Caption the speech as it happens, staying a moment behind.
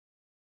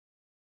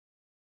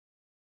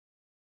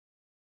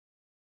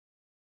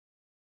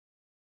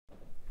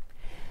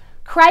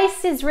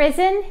Christ is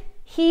risen.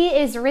 He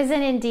is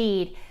risen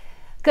indeed.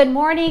 Good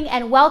morning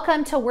and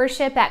welcome to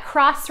worship at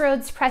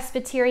Crossroads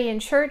Presbyterian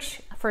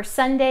Church for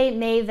Sunday,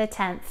 May the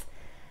 10th.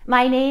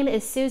 My name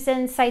is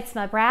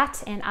Sytsma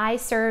Bratt and I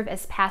serve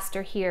as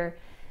pastor here.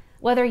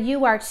 Whether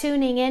you are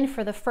tuning in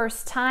for the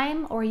first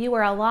time or you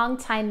are a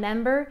longtime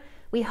member,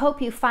 we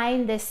hope you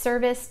find this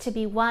service to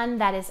be one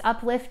that is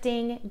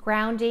uplifting,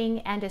 grounding,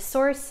 and a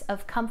source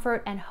of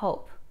comfort and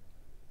hope.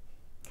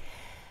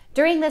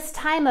 During this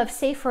time of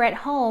Safer at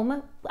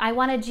Home, I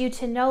wanted you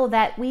to know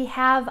that we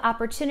have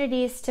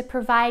opportunities to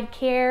provide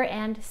care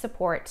and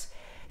support.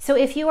 So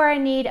if you are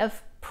in need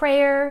of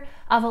prayer,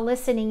 of a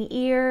listening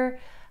ear,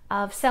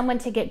 of someone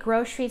to get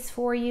groceries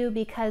for you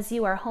because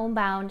you are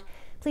homebound,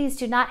 please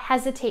do not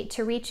hesitate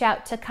to reach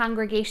out to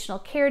Congregational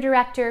Care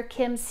Director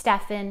Kim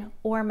Steffen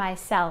or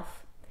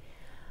myself.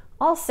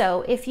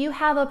 Also, if you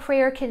have a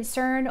prayer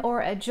concern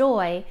or a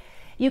joy,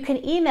 you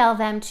can email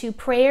them to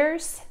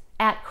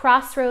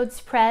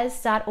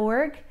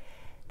prayers@crossroadspres.org.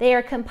 They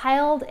are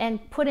compiled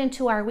and put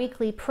into our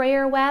weekly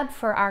prayer web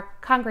for our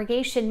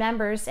congregation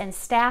members and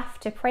staff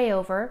to pray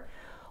over.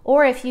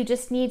 Or if you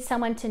just need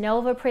someone to know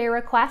of a prayer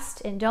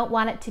request and don't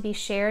want it to be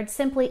shared,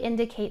 simply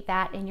indicate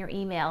that in your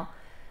email.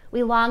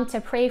 We long to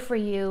pray for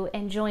you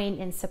and join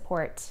in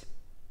support.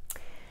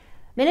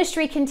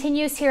 Ministry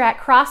continues here at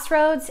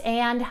Crossroads,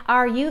 and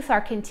our youth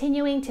are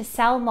continuing to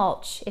sell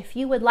mulch. If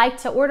you would like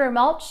to order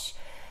mulch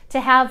to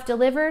have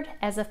delivered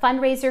as a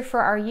fundraiser for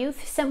our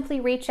youth,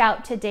 simply reach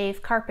out to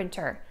Dave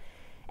Carpenter.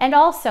 And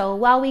also,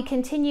 while we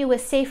continue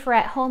with Safer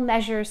at Home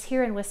measures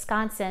here in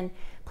Wisconsin,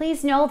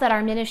 please know that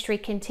our ministry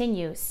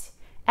continues.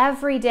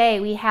 Every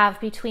day we have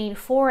between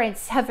 4 and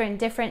 7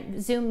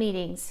 different Zoom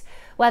meetings,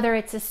 whether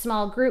it's a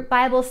small group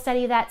Bible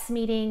study that's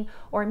meeting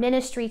or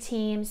ministry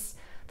teams.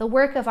 The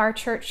work of our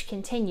church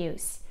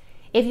continues.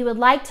 If you would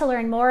like to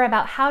learn more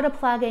about how to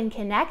plug and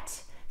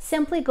connect,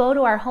 simply go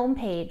to our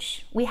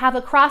homepage. We have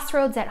a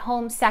Crossroads at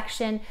Home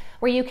section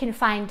where you can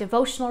find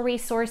devotional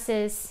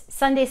resources,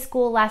 Sunday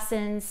school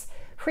lessons,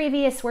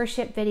 previous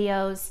worship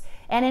videos,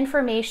 and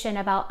information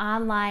about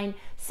online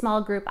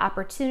small group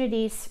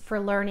opportunities for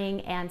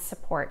learning and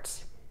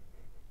support.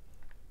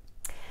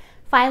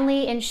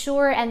 Finally, in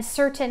sure and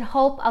certain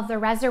hope of the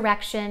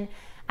resurrection,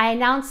 I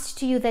announced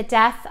to you the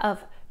death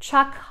of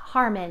Chuck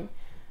Harmon.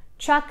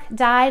 Chuck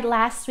died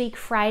last week,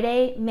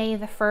 Friday, May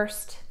the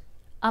 1st.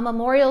 A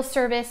memorial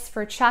service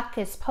for Chuck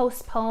is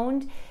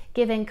postponed,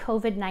 given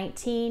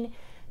COVID-19,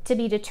 to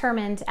be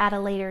determined at a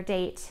later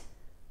date.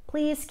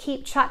 Please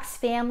keep Chuck's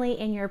family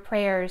in your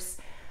prayers.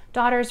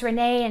 Daughters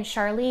Renee and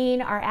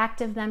Charlene are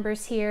active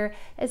members here,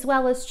 as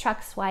well as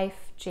Chuck's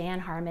wife,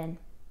 Jan Harmon.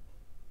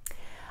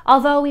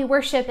 Although we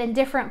worship in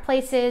different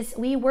places,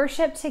 we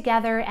worship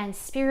together in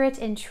spirit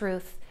and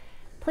truth.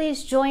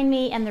 Please join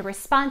me in the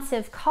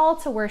responsive call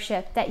to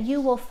worship that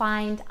you will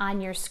find on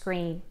your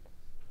screen.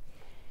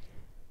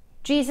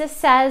 Jesus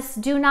says,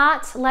 "Do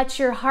not let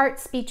your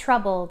hearts be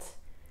troubled."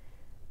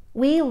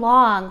 We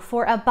long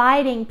for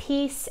abiding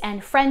peace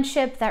and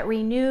friendship that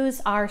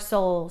renews our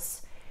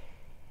souls.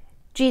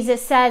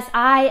 Jesus says,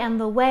 "I am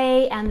the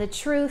way and the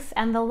truth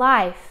and the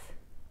life."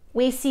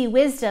 We see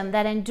wisdom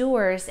that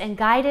endures and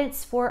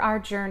guidance for our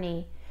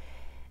journey.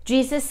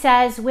 Jesus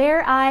says,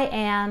 "Where I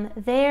am,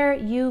 there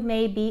you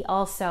may be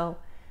also."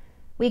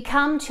 We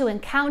come to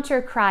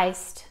encounter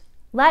Christ.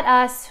 Let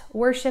us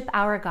worship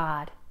our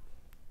God.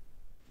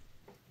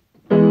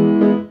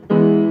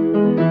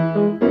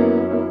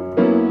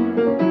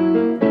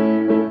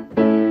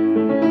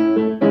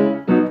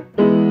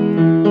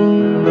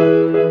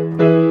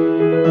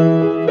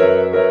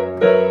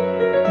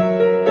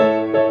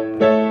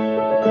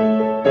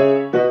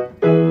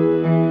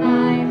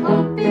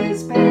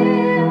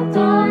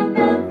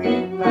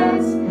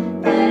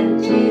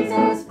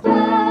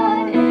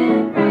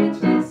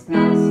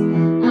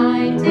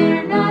 I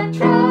dare not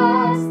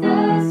trust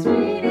the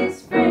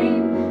sweetest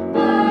frame.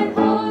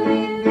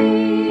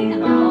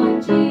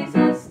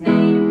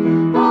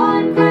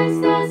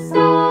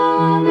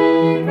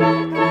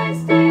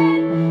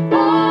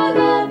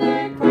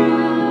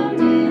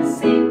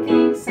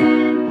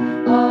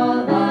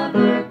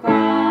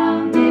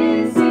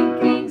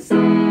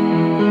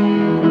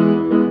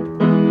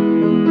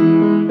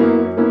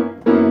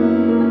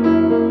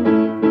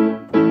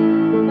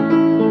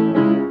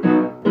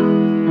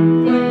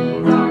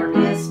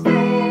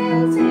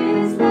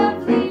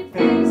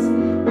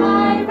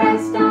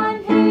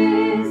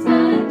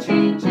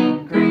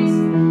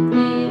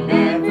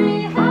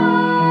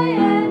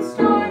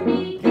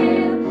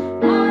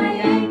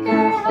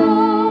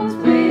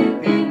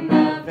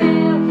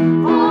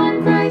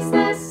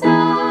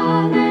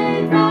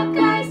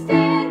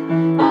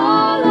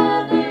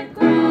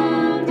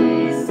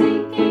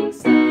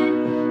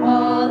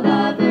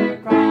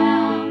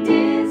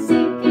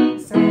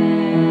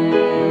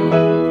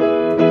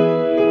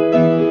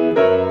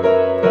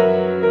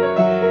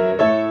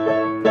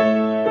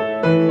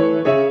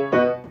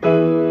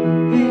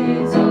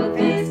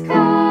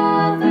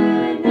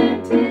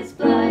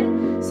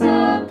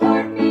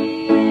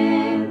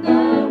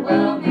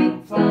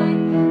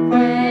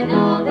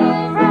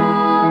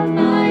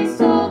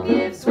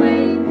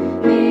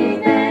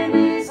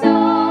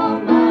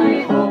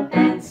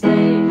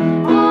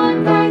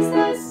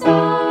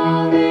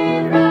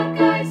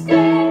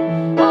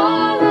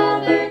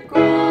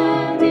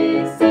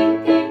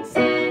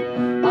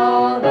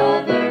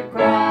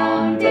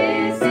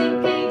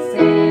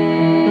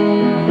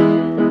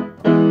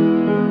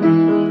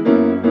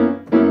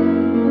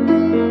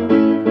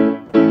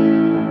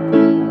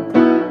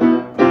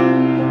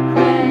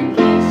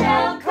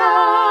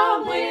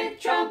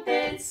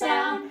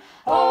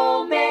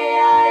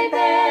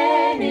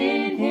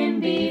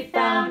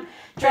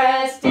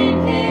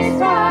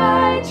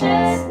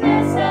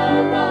 righteousness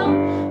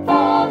alone,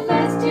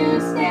 faultless to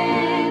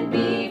stand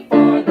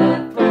before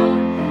the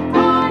throne.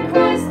 On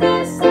Christ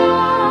the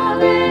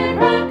solid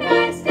rock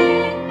I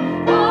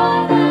stand,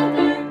 all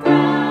other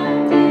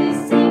ground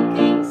is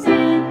sinking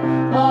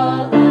sand,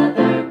 all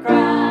other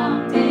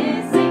ground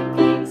is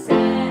sinking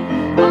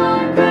sand.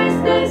 On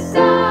Christ the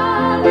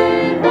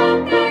solid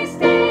rock I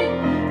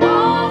stand,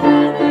 all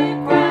other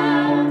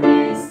ground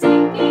is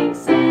sinking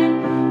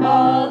sand,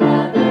 all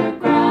other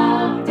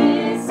ground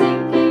is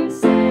sinking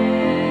sand.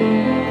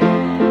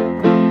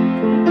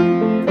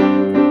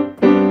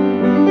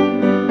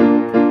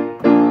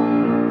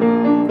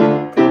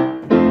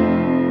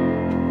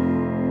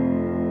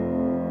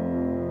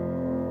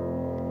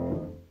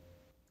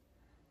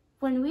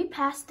 When we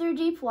pass through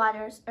deep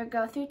waters or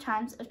go through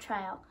times of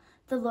trial,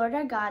 the Lord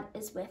our God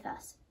is with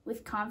us.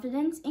 With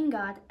confidence in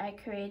God, our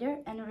Creator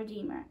and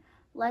Redeemer,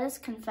 let us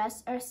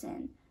confess our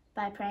sin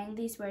by praying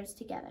these words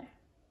together.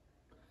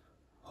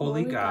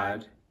 Holy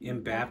God,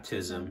 in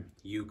baptism,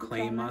 you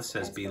claim us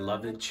as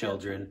beloved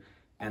children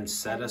and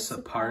set us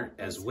apart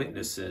as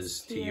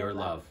witnesses to your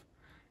love.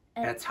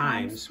 At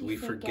times, we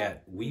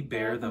forget we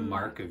bear the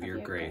mark of your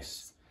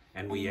grace,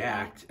 and we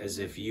act as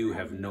if you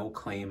have no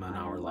claim on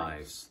our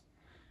lives.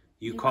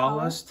 You call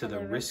us to the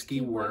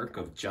risky work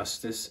of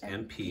justice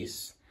and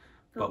peace,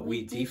 but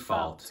we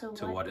default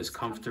to what is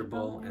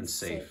comfortable and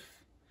safe.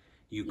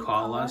 You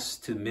call us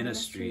to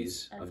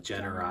ministries of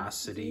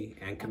generosity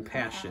and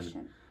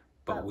compassion,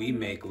 but we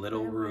make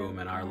little room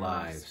in our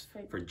lives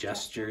for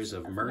gestures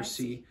of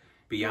mercy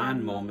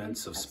beyond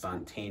moments of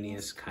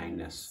spontaneous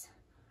kindness.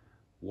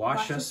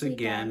 Wash us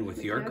again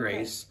with your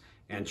grace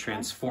and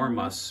transform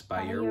us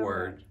by your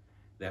word,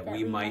 that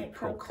we might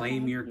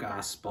proclaim your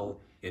gospel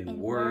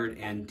in word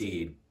and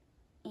deed.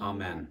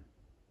 Amen.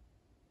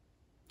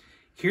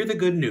 Hear the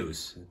good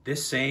news.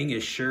 This saying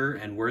is sure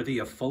and worthy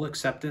of full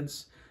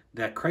acceptance,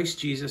 that Christ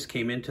Jesus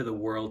came into the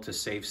world to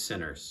save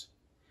sinners.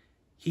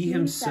 He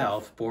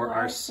himself bore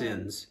our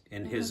sins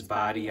in his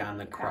body on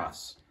the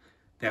cross,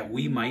 that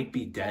we might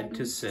be dead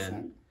to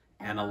sin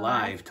and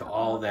alive to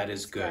all that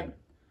is good.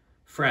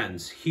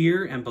 Friends,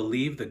 hear and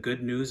believe the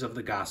good news of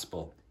the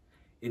gospel.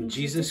 In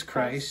Jesus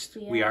Christ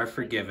we are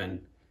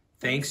forgiven.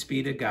 Thanks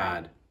be to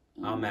God.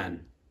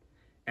 Amen.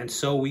 And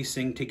so we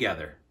sing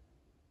together.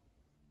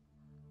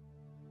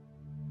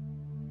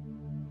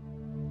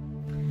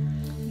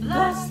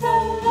 Bless the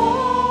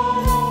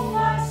Lord, oh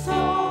my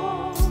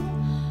soul,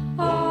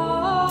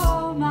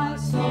 oh my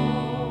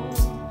soul,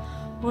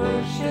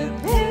 worship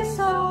his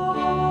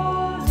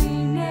holy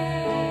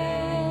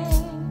name.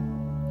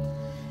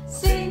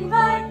 Sing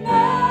like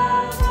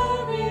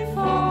never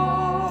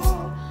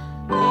before,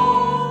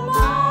 oh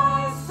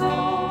my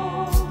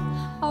soul,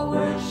 I'll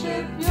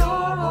worship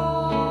your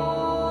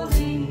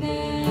holy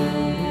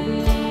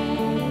name.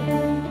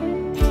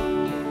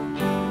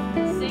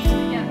 Sing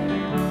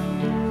together.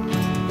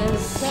 The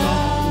sun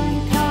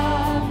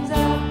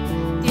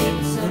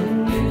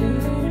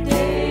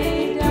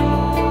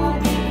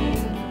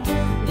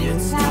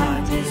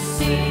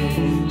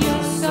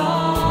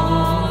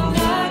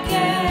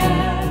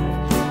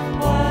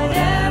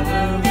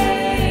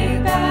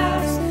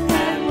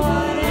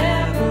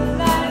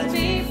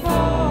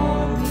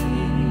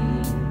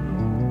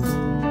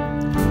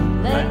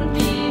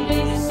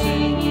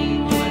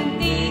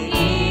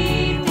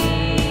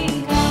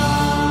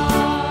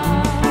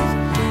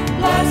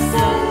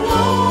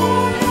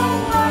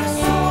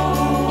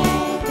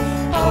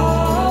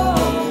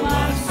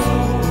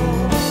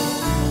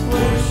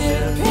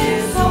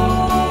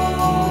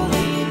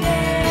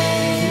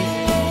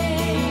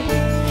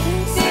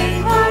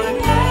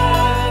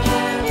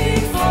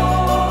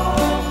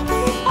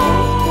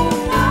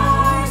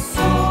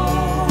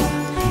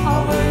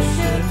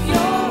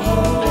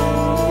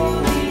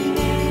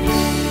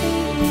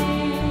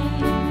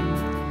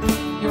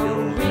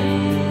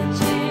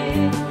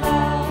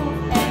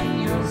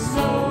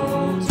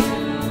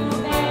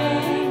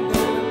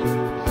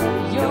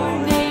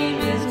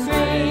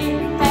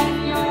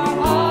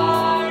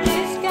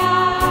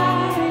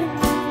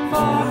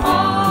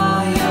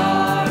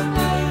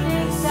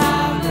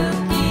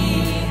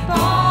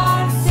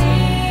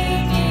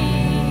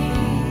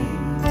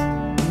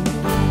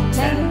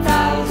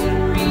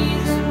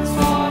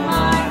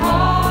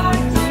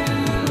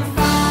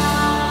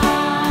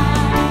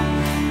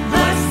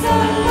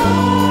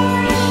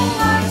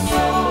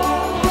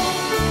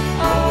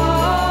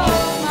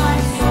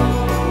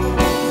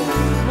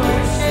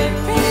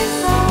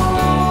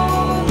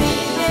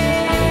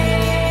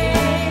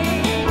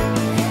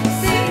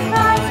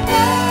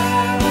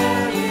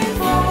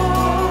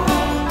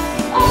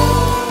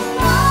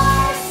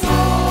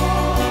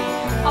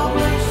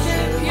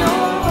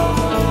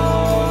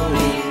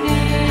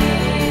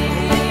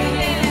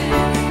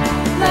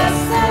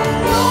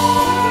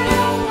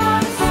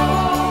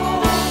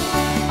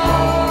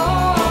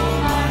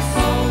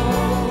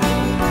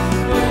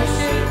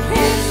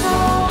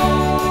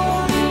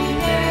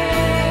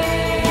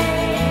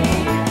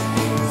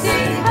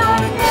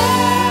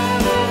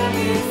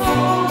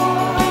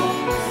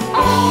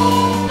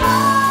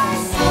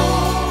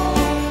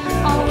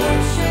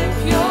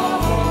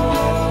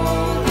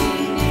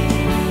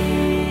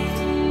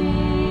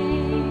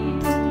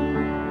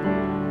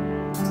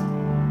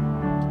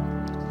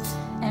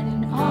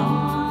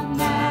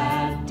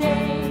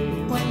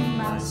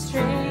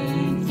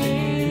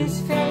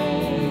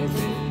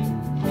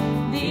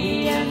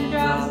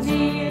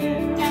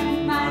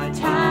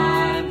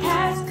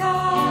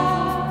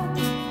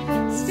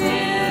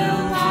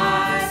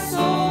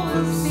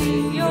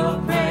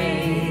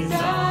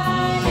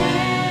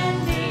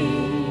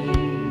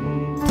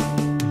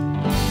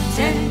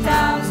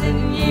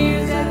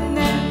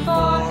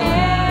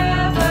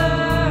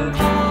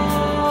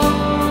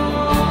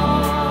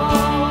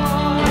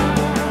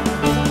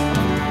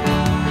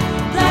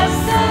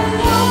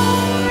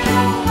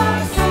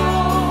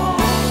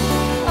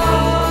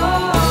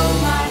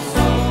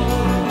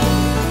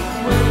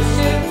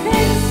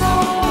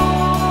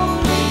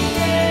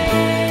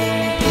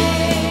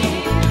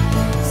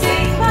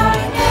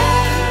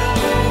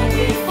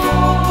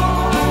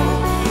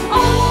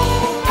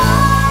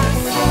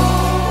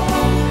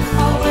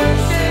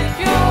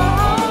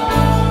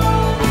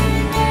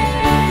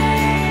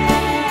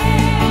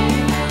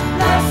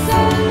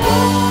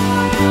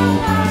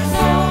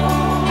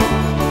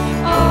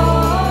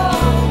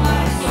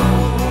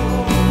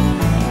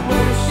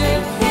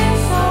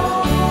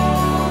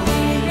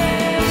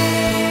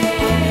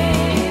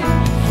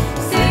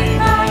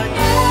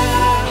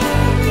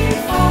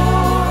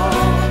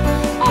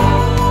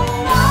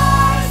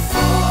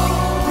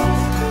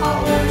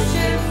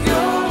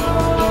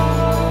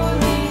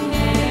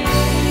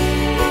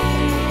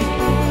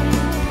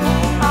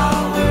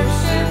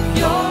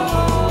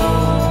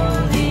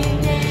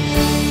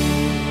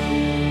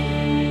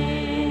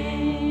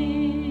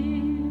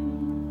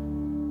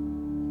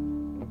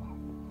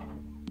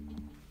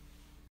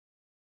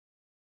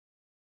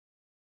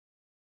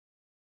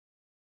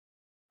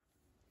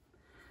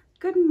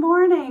Good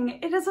morning.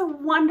 It is a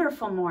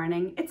wonderful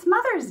morning. It's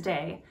Mother's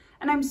Day,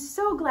 and I'm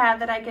so glad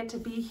that I get to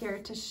be here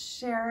to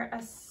share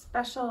a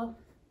special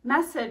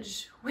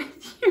message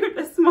with you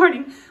this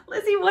morning.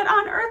 Lizzie, what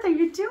on earth are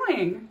you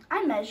doing?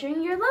 I'm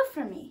measuring your love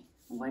for me.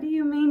 What do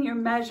you mean you're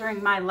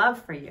measuring my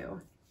love for you?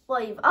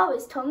 Well, you've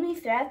always told me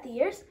throughout the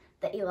years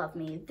that you love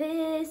me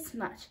this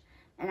much,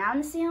 and I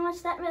want to see how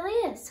much that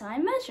really is, so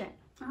I'm measuring.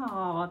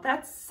 Oh,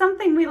 that's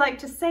something we like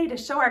to say to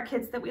show our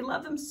kids that we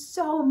love them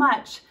so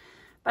much,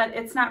 but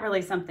it's not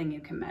really something you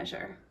can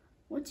measure.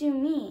 What do you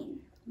mean?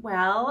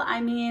 Well,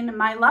 I mean,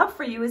 my love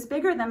for you is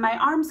bigger than my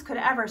arms could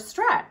ever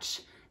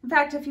stretch. In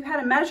fact, if you had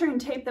a measuring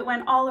tape that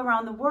went all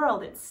around the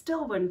world, it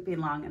still wouldn't be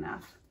long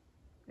enough.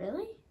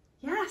 Really?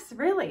 Yes,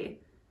 really.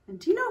 And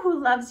do you know who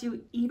loves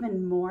you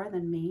even more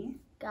than me?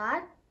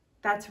 God?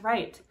 That's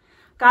right.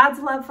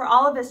 God's love for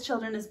all of his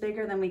children is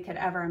bigger than we could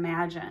ever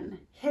imagine.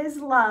 His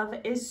love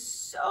is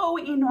so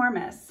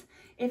enormous.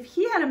 If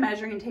he had a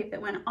measuring tape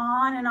that went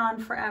on and on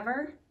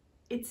forever,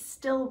 it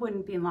still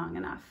wouldn't be long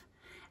enough.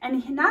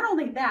 And not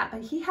only that,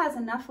 but he has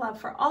enough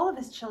love for all of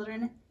his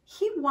children.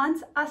 He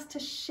wants us to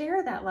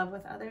share that love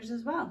with others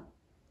as well.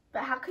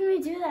 But how can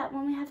we do that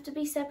when we have to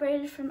be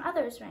separated from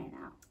others right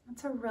now?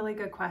 That's a really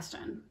good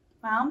question.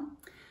 Well,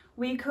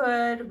 we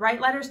could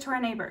write letters to our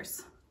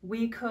neighbors.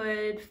 We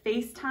could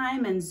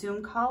FaceTime and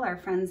Zoom call our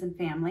friends and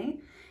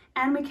family.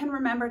 And we can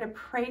remember to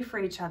pray for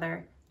each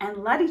other and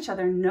let each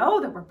other know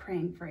that we're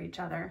praying for each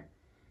other.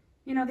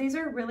 You know, these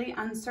are really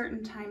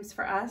uncertain times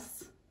for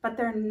us, but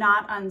they're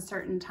not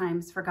uncertain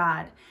times for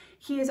God.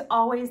 He is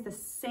always the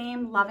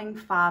same loving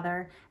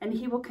Father, and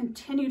he will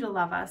continue to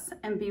love us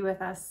and be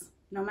with us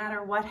no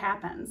matter what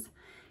happens.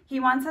 He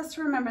wants us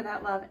to remember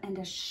that love and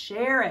to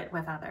share it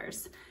with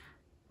others.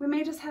 We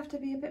may just have to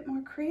be a bit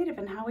more creative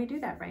in how we do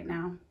that right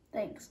now.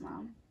 Thanks,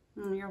 Mom.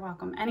 You're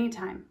welcome.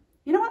 Anytime.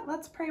 You know what?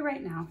 Let's pray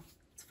right now.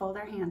 Let's fold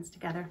our hands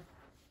together.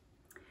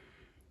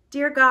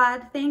 Dear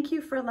God, thank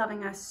you for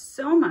loving us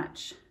so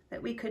much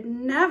that we could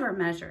never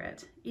measure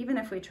it, even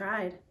if we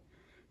tried.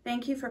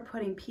 Thank you for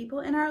putting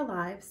people in our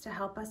lives to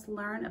help us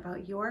learn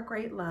about your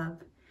great love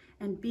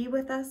and be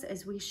with us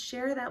as we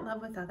share that love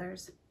with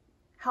others.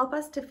 Help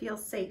us to feel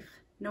safe,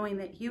 knowing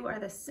that you are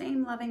the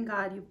same loving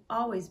God you've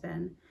always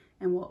been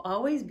and will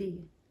always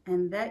be,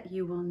 and that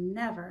you will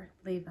never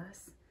leave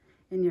us.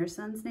 In your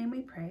Son's name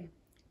we pray.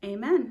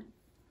 Amen.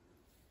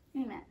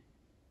 Amen.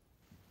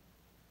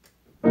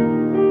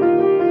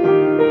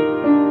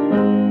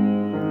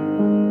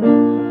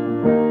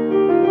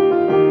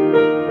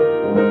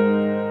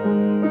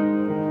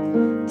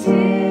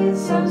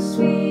 Tis so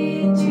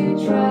sweet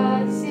to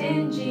trust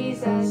in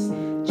Jesus,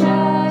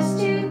 just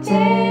to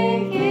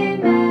take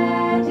him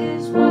at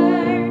his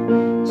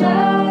word,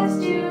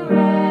 just to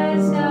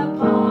rest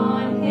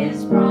upon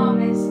his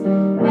promise,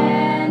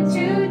 and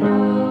to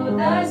know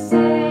thus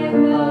saith the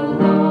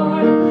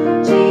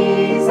Lord.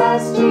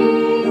 Jesus,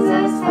 Jesus.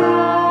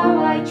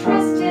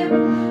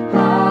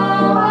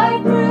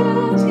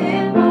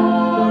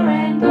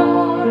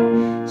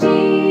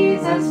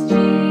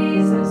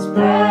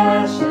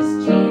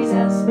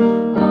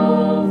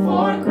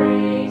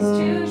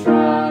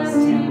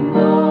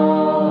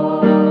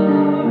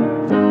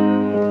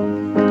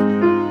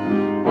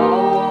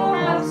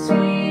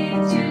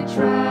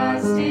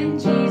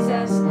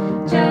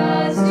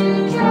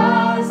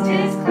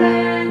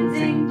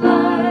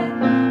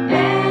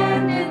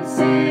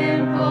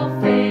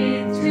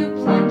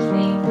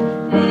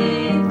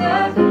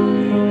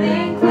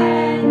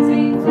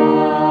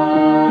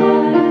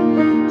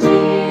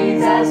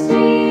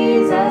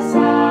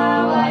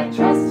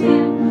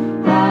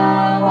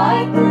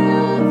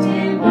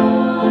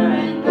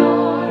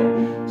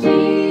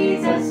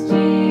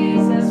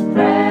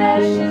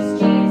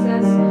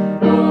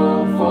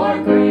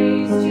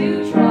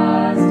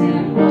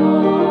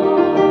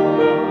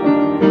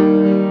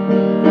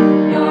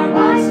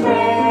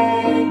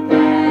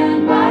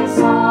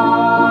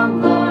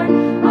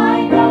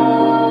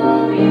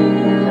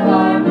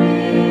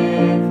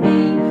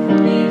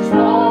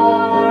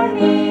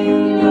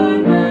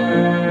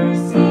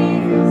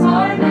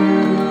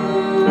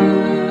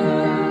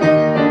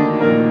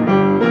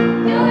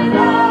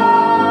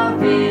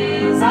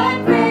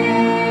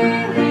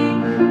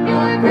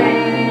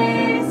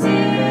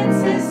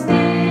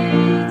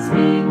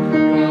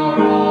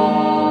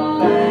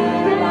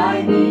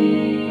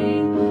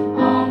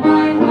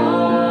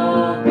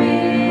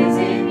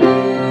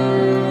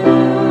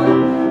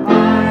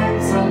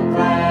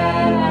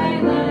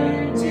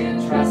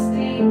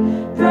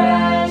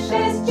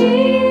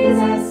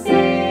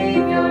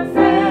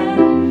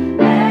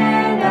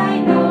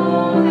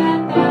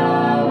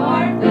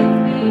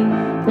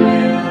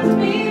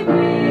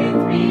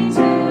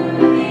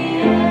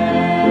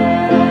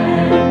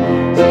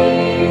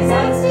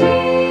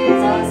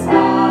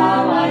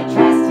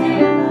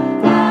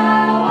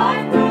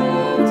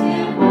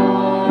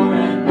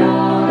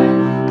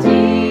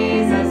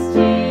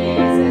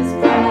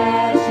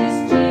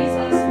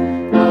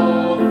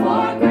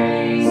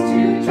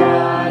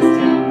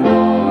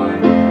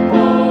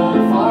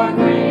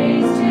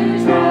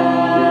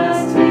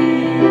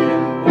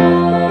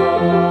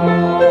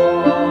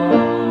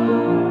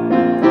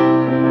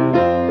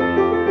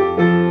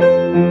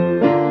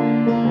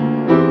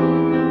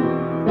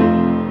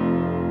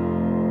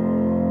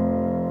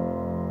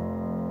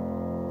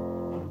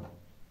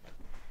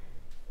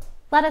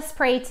 Let us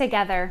pray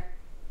together.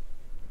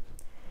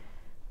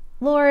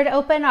 Lord,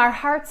 open our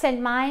hearts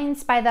and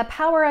minds by the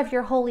power of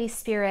your Holy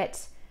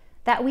Spirit,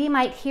 that we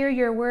might hear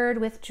your word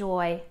with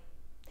joy.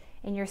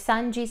 In your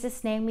Son,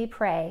 Jesus' name we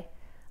pray.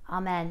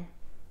 Amen.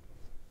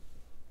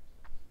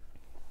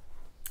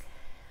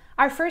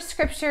 Our first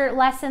scripture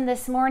lesson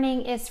this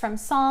morning is from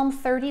Psalm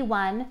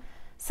 31,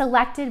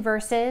 selected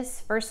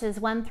verses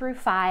 1 through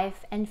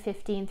 5 and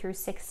 15 through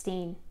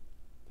 16.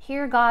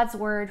 Hear God's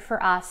word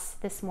for us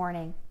this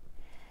morning.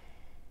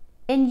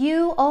 In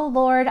you, O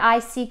Lord, I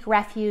seek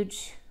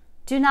refuge.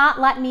 Do not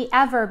let me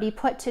ever be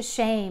put to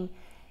shame.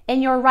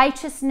 In your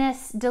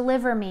righteousness,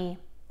 deliver me.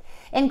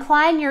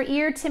 Incline your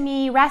ear to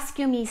me,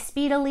 rescue me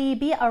speedily.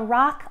 Be a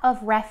rock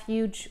of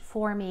refuge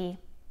for me,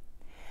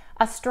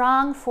 a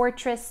strong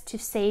fortress to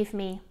save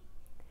me.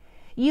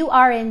 You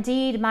are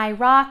indeed my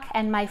rock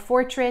and my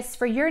fortress.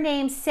 For your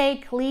name's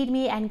sake, lead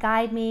me and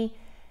guide me.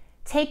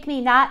 Take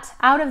me not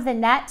out of the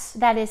net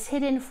that is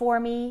hidden for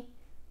me,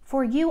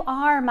 for you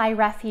are my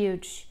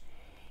refuge.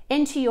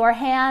 Into your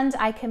hand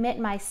I commit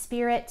my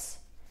spirit.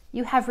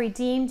 You have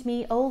redeemed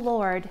me, O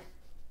Lord,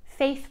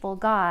 faithful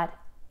God.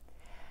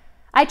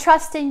 I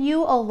trust in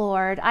you, O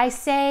Lord. I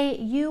say,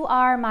 you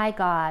are my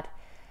God.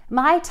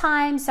 My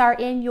times are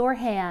in your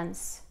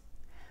hands.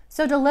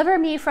 So deliver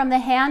me from the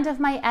hand of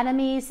my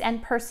enemies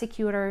and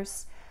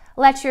persecutors.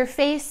 Let your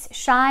face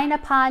shine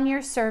upon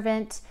your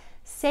servant.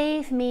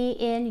 Save me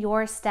in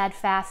your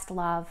steadfast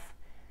love.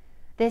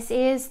 This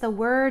is the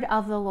word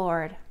of the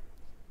Lord.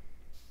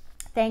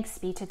 Thanks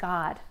be to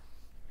God.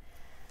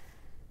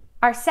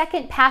 Our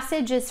second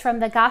passage is from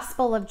the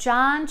Gospel of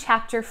John,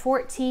 chapter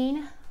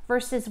 14,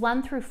 verses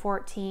 1 through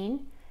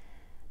 14.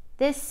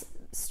 This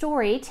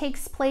story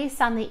takes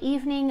place on the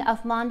evening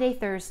of Maundy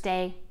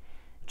Thursday.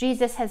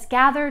 Jesus has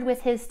gathered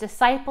with his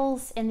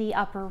disciples in the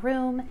upper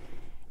room,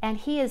 and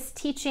he is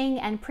teaching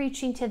and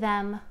preaching to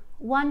them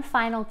one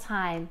final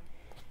time.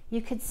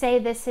 You could say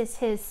this is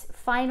his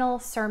final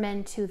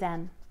sermon to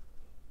them.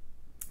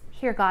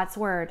 Hear God's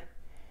word.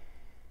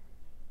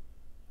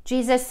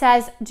 Jesus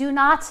says, do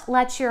not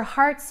let your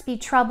hearts be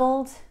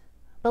troubled.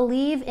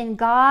 Believe in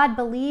God,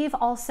 believe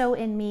also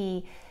in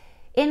me.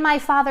 In my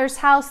Father's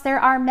house there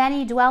are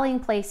many dwelling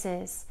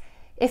places.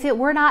 If it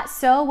were not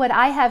so, would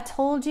I have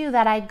told you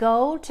that I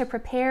go to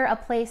prepare a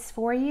place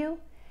for you?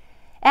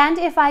 And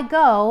if I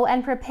go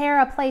and prepare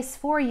a place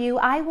for you,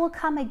 I will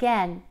come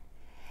again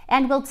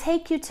and will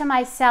take you to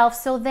myself,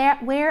 so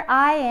that where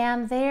I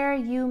am, there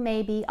you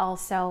may be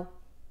also.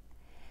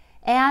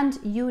 And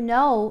you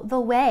know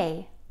the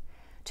way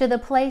to the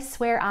place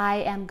where I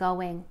am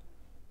going.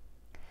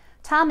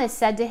 Thomas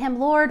said to him,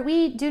 Lord,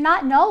 we do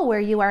not know where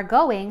you are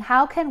going.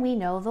 How can we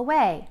know the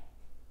way?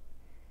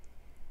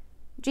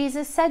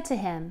 Jesus said to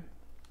him,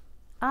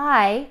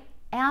 I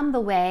am the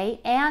way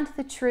and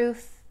the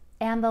truth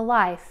and the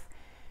life.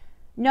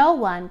 No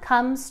one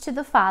comes to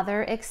the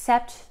Father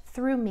except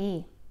through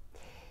me.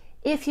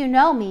 If you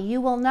know me,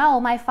 you will know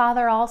my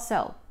Father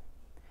also.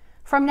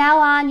 From now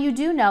on you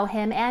do know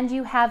him, and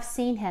you have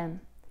seen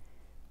him.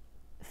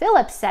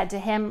 Philip said to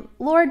him,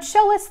 Lord,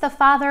 show us the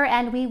Father,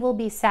 and we will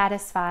be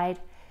satisfied.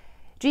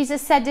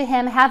 Jesus said to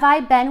him, have I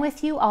been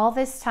with you all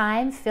this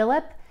time,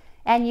 Philip,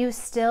 and you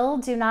still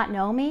do not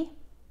know me?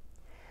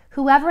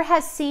 Whoever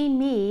has seen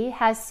me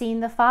has seen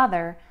the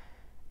Father.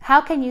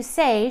 How can you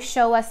say,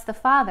 show us the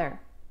Father?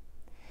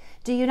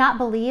 Do you not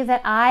believe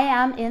that I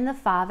am in the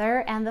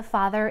Father, and the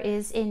Father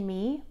is in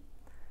me?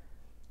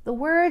 The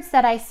words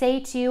that I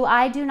say to you,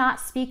 I do not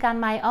speak on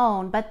my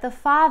own, but the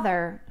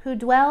Father who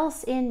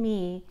dwells in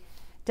me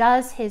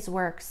does his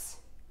works.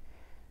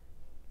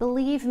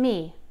 Believe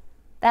me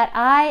that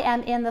I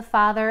am in the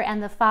Father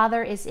and the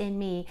Father is in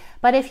me.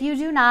 But if you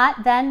do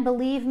not, then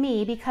believe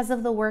me because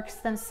of the works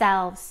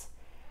themselves.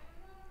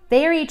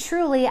 Very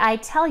truly, I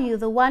tell you,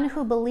 the one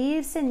who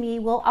believes in me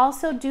will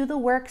also do the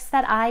works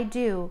that I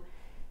do,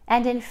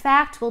 and in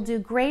fact will do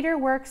greater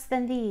works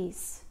than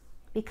these,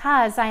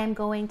 because I am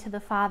going to the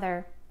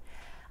Father.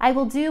 I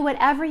will do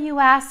whatever you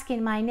ask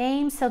in my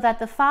name, so that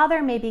the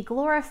Father may be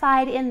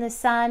glorified in the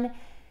Son.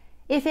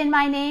 If in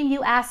my name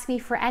you ask me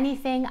for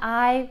anything,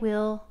 I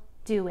will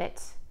do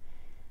it.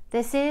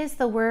 This is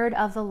the word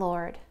of the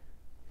Lord.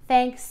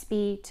 Thanks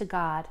be to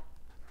God.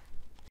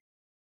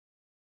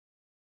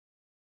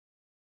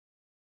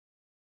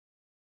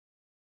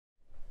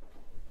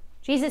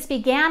 Jesus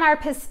began our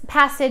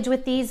passage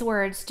with these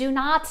words, do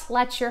not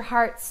let your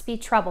hearts be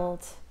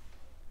troubled.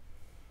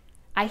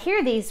 I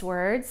hear these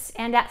words,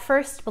 and at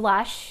first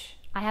blush,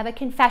 I have a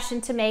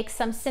confession to make.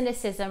 Some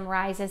cynicism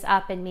rises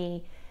up in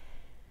me,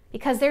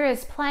 because there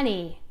is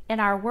plenty in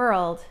our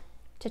world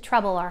to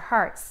trouble our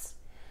hearts.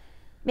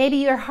 Maybe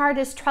your heart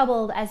is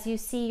troubled as you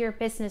see your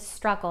business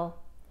struggle.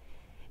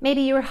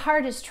 Maybe your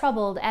heart is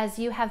troubled as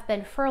you have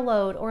been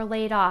furloughed or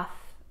laid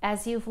off,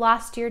 as you've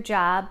lost your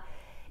job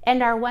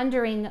and are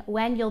wondering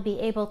when you'll be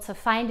able to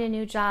find a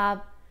new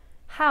job,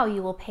 how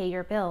you will pay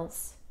your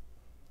bills.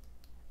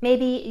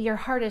 Maybe your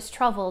heart is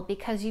troubled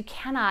because you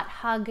cannot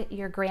hug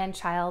your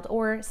grandchild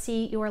or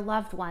see your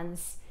loved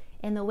ones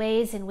in the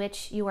ways in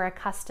which you are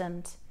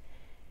accustomed.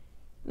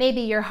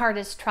 Maybe your heart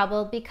is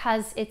troubled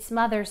because it's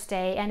Mother's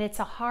Day and it's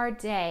a hard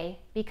day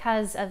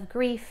because of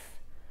grief,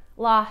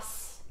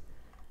 loss,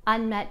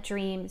 unmet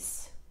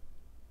dreams.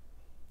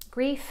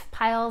 Grief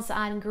piles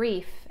on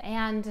grief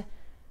and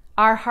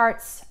our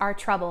hearts are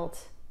troubled.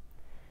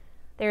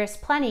 There is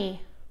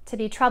plenty to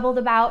be troubled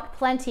about,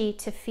 plenty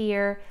to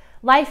fear.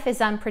 Life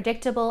is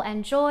unpredictable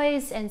and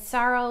joys and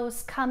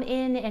sorrows come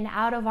in and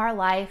out of our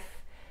life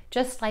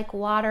just like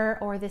water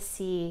or the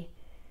sea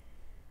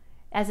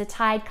as a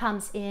tide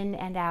comes in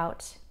and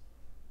out.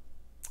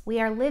 We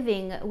are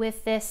living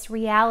with this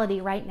reality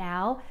right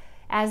now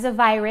as a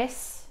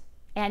virus,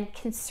 and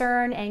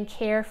concern and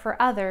care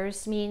for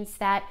others means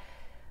that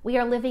we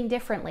are living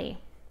differently.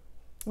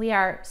 We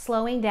are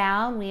slowing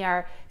down, we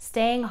are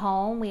staying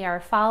home, we are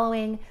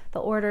following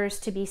the orders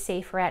to be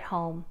safer at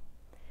home.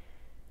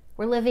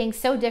 We're living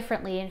so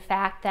differently, in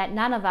fact, that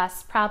none of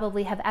us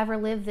probably have ever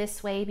lived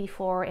this way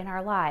before in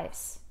our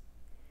lives.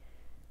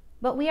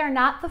 But we are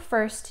not the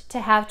first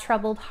to have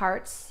troubled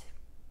hearts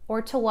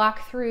or to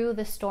walk through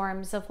the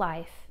storms of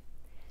life.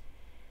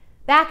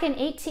 Back in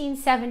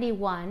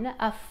 1871,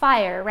 a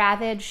fire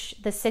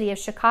ravaged the city of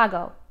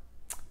Chicago.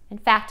 In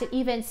fact, it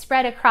even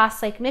spread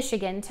across Lake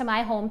Michigan to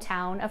my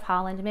hometown of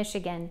Holland,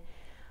 Michigan.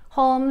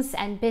 Homes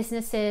and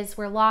businesses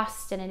were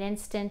lost in an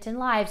instant and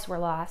lives were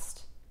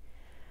lost.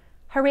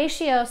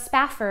 Horatio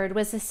Spafford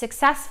was a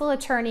successful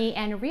attorney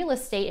and real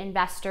estate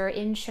investor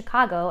in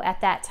Chicago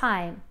at that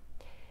time.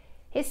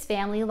 His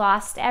family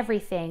lost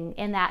everything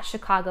in that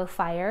Chicago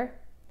fire.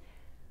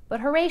 But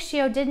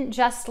Horatio didn't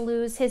just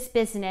lose his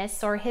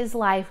business or his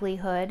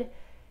livelihood.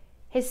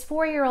 His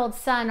 4-year-old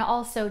son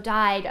also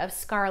died of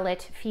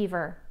scarlet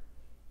fever.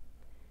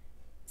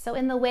 So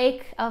in the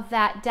wake of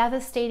that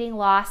devastating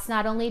loss,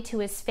 not only to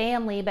his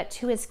family, but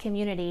to his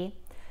community,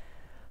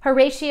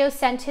 Horatio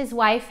sent his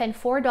wife and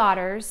 4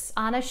 daughters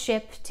on a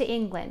ship to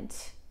England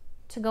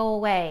to go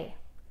away,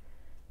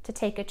 to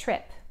take a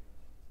trip.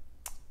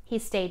 He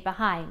stayed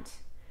behind.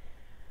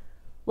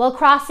 While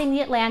crossing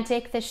the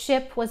Atlantic, the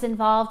ship was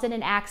involved in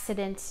an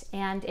accident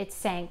and it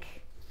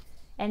sank.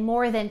 And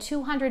more than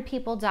 200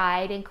 people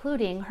died,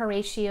 including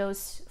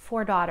Horatio's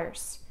 4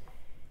 daughters.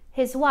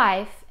 His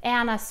wife,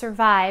 Anna,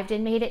 survived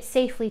and made it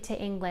safely to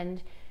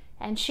England,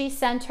 and she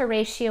sent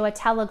Horatio a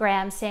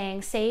telegram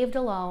saying, "Saved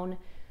alone,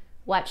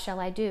 what shall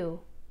I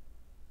do?"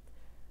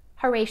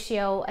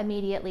 Horatio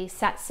immediately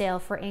set sail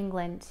for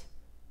England.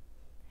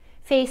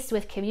 Faced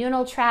with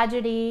communal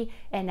tragedy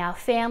and now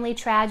family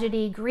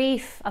tragedy,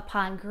 grief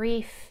upon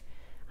grief,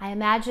 I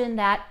imagine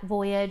that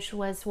voyage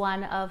was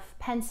one of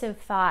pensive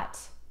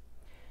thought.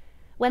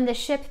 When the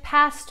ship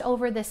passed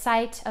over the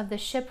site of the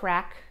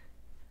shipwreck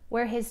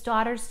where his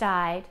daughters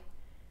died,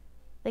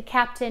 the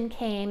captain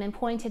came and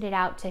pointed it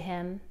out to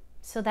him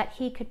so that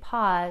he could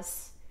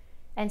pause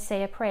and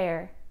say a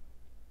prayer.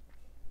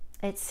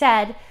 It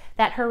said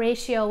that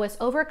Horatio was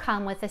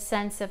overcome with a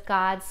sense of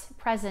God's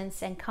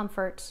presence and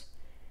comfort.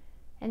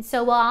 And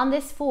so while on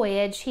this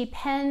voyage, he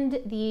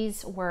penned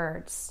these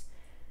words: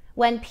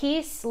 "When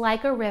peace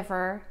like a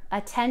river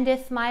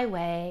attendeth my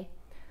way,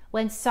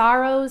 when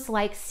sorrows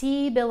like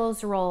sea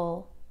billows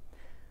roll,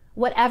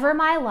 whatever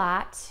my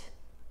lot,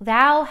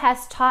 thou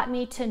hast taught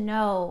me to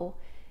know,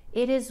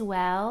 it is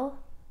well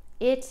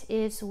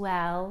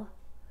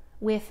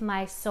with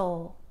my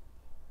soul."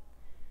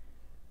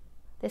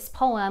 This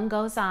poem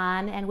goes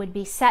on and would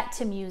be set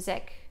to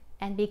music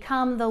and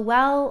become the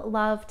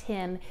well-loved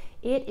hymn,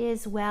 "It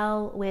is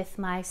well with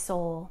my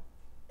soul."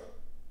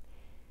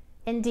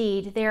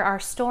 Indeed, there are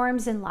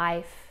storms in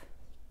life.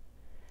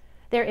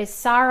 There is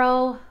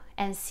sorrow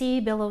and sea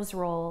billows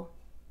roll.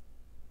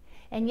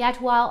 And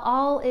yet, while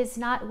all is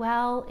not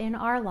well in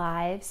our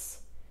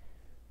lives,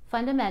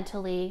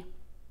 fundamentally,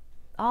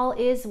 all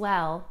is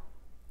well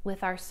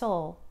with our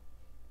soul.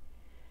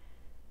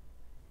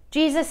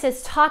 Jesus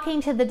is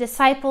talking to the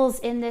disciples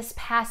in this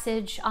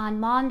passage on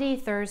Maundy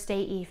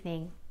Thursday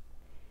evening.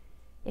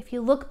 If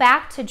you look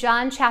back to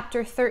John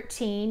chapter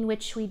 13,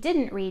 which we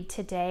didn't read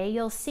today,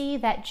 you'll see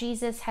that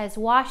Jesus has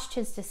washed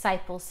his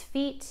disciples'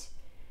 feet.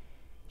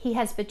 He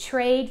has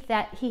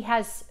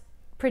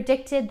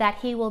predicted that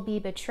he will be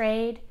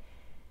betrayed.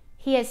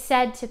 He has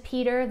said to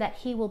Peter that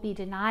he will be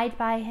denied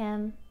by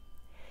him.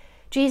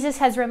 Jesus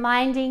has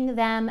reminding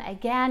them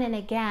again and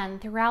again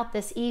throughout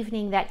this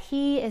evening that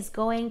he is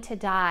going to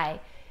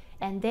die,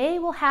 and they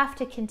will have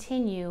to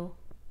continue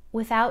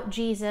without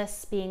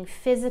Jesus being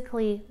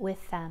physically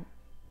with them.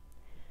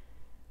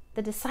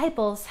 The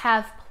disciples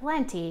have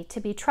plenty to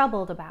be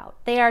troubled about.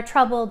 They are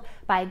troubled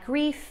by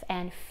grief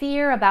and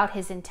fear about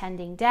his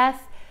impending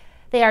death.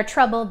 They are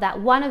troubled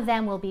that one of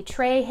them will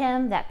betray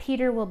him, that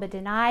Peter will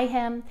deny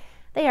him.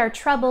 They are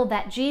troubled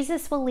that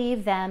Jesus will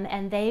leave them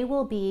and they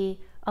will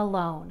be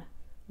alone,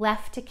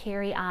 left to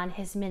carry on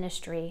his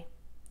ministry.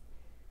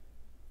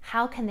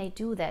 How can they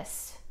do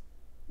this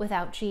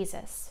without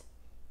Jesus?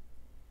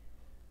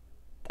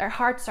 Their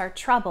hearts are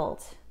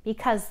troubled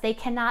because they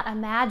cannot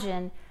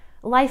imagine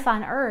life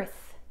on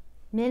earth,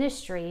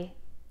 ministry,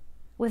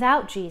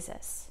 without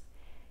Jesus.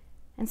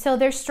 And so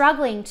they're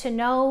struggling to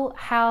know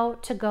how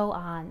to go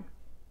on.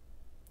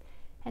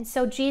 And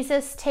so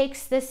Jesus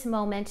takes this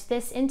moment,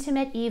 this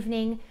intimate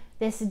evening,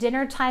 this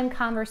dinner time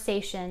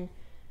conversation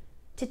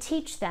to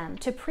teach them,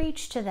 to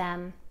preach to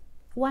them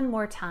one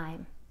more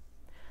time.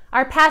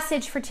 Our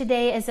passage for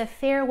today is a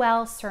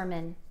farewell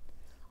sermon,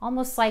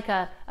 almost like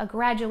a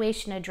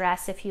graduation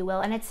address, if you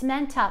will, and it's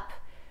meant up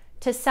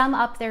to sum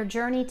up their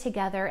journey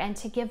together and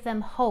to give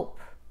them hope,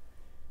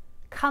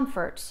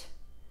 comfort,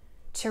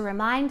 to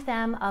remind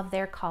them of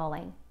their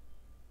calling.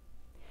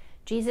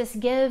 Jesus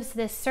gives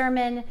this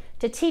sermon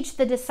to teach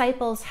the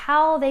disciples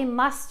how they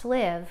must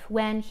live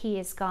when he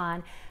is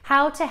gone,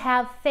 how to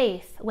have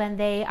faith when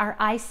they are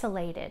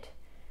isolated,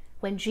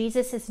 when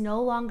Jesus is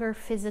no longer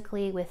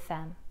physically with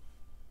them.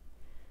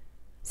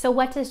 So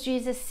what does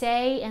Jesus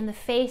say in the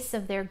face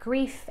of their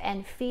grief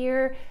and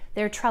fear,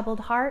 their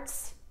troubled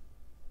hearts?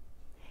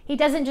 He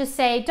doesn't just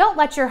say, don't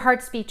let your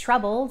hearts be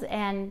troubled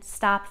and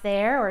stop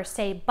there, or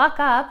say, buck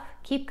up,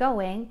 keep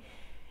going.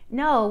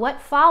 No, what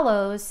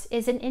follows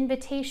is an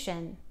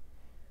invitation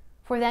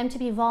for them to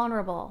be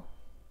vulnerable,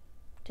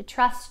 to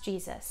trust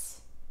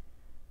Jesus,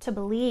 to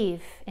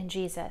believe in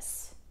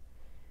Jesus.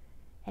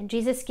 And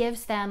Jesus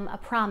gives them a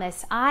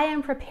promise. I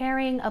am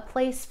preparing a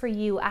place for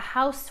you, a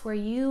house where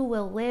you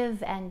will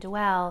live and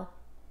dwell,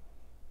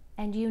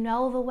 and you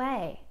know the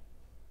way.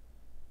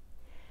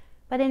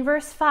 But in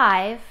verse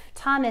 5,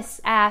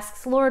 Thomas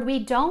asks, Lord, we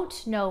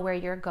don't know where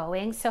you're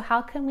going, so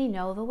how can we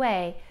know the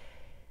way?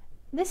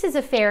 This is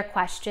a fair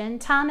question.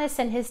 Thomas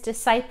and his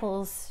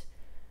disciples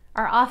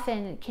are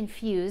often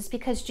confused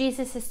because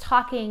Jesus is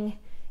talking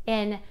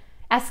in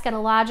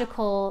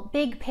eschatological,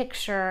 big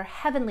picture,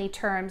 heavenly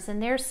terms,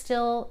 and they're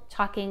still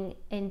talking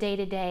in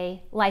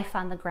day-to-day, life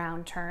on the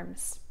ground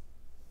terms.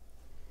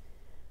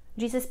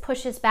 Jesus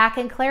pushes back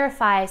and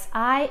clarifies,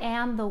 I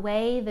am the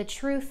way, the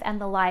truth, and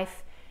the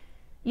life.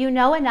 You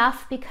know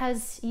enough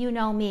because you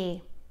know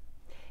me.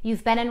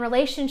 You've been in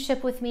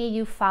relationship with me,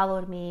 you've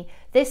followed me.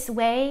 This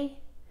way,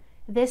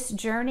 this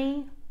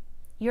journey,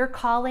 your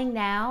calling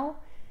now,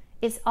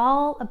 is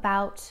all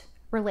about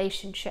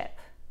relationship,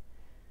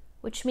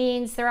 which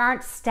means there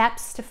aren't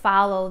steps to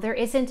follow. There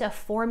isn't a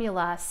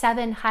formula,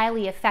 7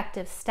 highly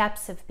effective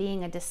steps of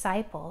being a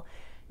disciple.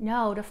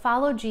 No, to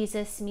follow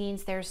Jesus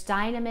means there's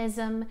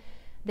dynamism,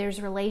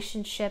 there's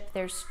relationship,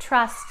 there's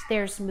trust,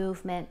 there's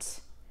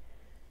movement.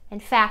 In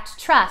fact,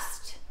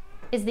 trust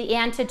is the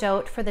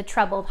antidote for the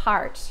troubled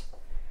heart.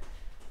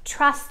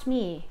 Trust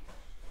me.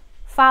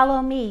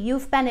 Follow me.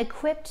 You've been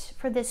equipped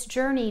for this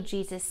journey,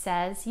 Jesus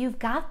says. You've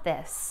got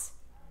this.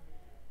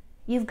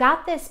 You've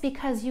got this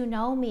because you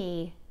know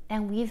me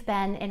and we've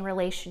been in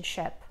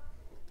relationship.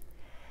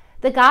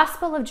 The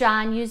Gospel of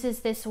John uses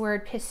this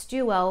word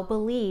pisteuo,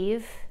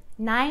 believe,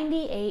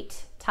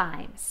 98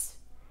 times.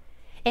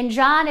 In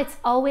John, it's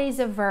always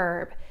a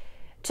verb.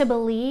 To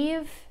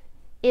believe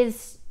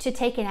is to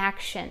take an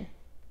action,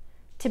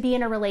 to be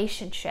in a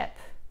relationship,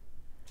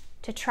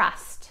 to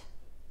trust.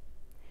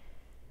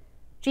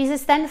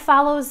 Jesus then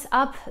follows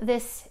up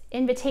this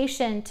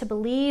invitation to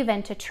believe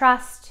and to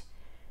trust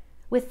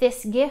with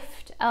this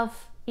gift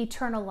of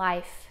eternal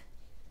life.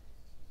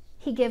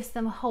 He gives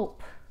them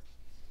hope.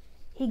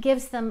 He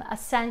gives them a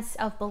sense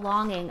of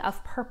belonging,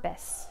 of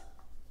purpose.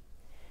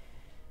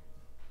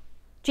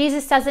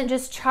 Jesus doesn't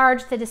just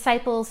charge the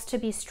disciples to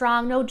be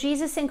strong. No,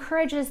 Jesus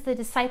encourages the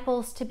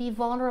disciples to be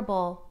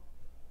vulnerable,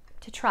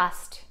 to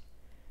trust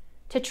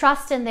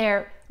in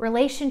their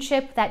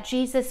relationship that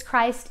Jesus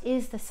Christ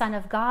is the Son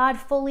of God,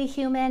 fully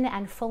human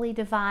and fully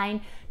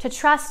divine, to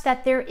trust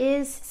that there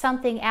is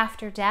something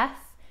after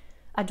death,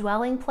 a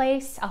dwelling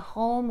place, a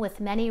home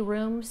with many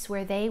rooms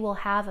where they will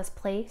have a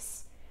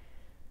place.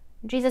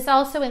 Jesus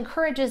also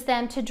encourages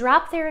them to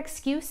drop their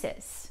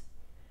excuses,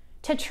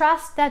 to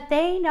trust that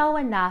they know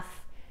enough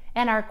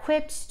and are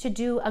equipped to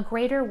do a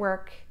greater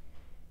work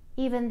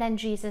even than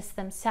Jesus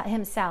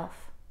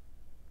himself.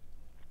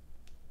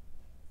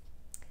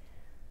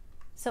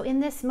 So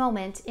in this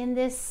moment, in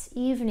this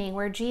evening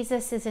where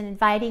Jesus is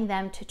inviting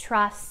them to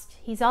trust,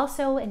 he's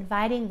also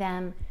inviting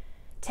them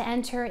to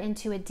enter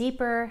into a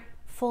deeper,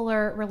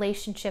 fuller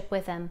relationship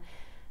with him.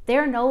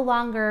 They're no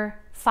longer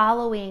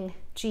following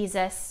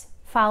Jesus,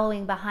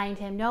 following behind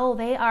him. No,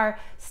 they are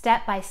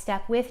step by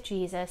step with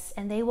Jesus,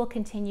 and they will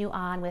continue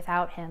on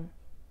without him.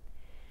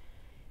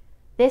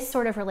 This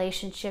sort of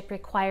relationship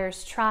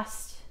requires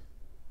trust,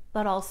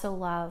 but also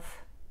love.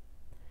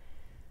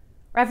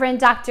 Reverend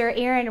Dr.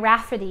 Erin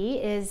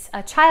Rafferty is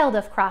a child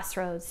of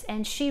Crossroads,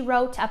 and she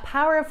wrote a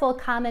powerful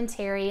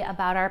commentary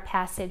about our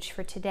passage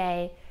for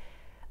today,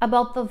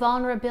 about the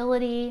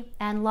vulnerability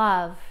and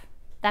love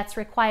that's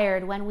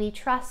required when we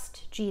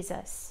trust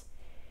Jesus.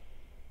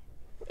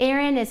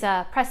 Erin is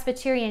a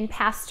Presbyterian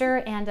pastor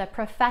and a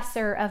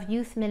professor of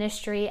youth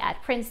ministry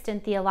at Princeton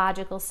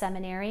Theological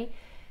Seminary.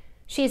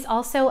 She's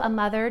also a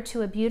mother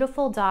to a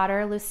beautiful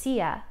daughter,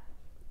 Lucia,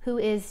 who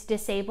is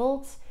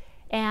disabled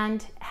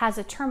and has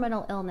a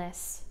terminal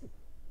illness.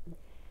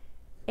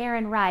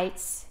 Erin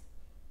writes,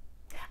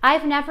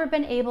 I've never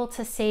been able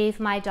to save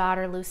my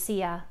daughter,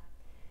 Lucia.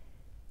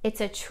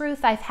 It's a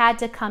truth I've had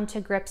to come to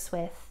grips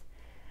with.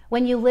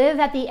 When you live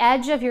at the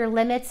edge of your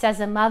limits as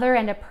a mother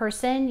and a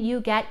person,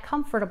 you get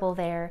comfortable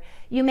there.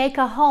 You make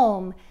a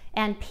home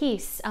and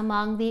peace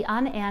among the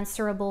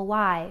unanswerable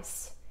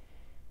whys.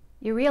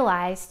 You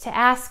realize to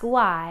ask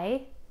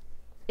why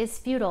is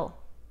futile,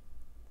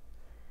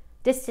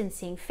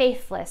 distancing,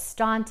 faithless,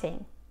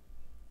 daunting.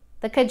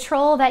 The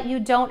control that you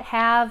don't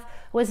have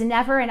was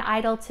never an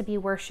idol to be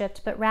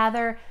worshipped, but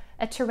rather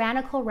a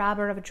tyrannical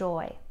robber of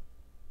joy.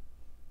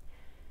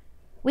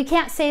 We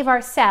can't save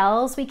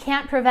ourselves. We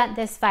can't prevent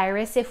this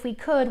virus. If we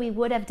could, we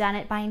would have done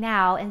it by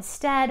now.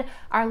 Instead,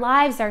 our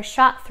lives are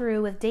shot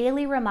through with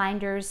daily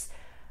reminders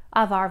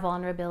of our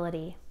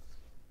vulnerability.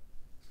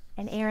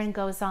 And Aaron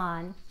goes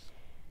on,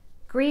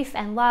 grief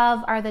and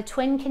love are the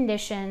twin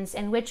conditions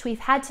in which we've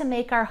had to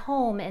make our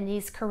home in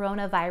these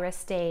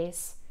coronavirus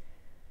days.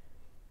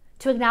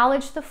 To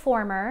acknowledge the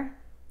former,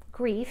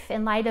 grief,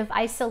 in light of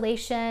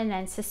isolation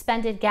and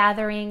suspended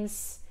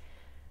gatherings,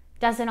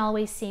 doesn't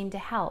always seem to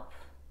help.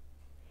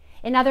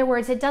 In other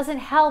words, it doesn't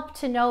help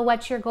to know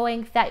what you're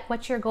going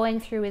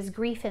through is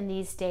grief in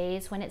these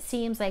days when it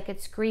seems like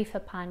it's grief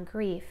upon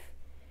grief.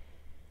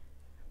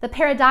 The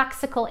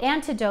paradoxical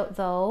antidote,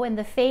 though, in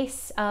the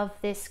face of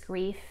this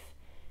grief,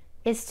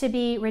 is to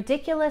be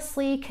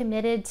ridiculously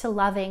committed to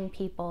loving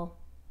people.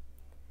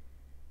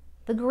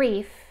 The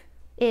grief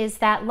is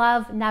that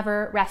love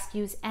never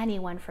rescues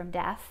anyone from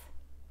death,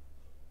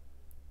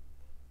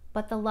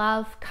 but the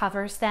love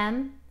covers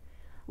them.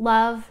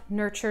 Love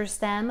nurtures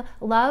them.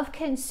 Love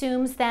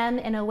consumes them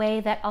in a way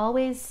that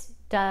always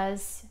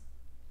does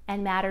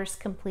and matters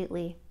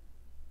completely.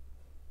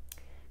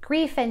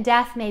 Grief and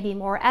death may be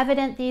more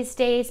evident these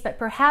days, but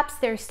perhaps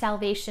there's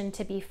salvation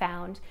to be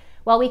found.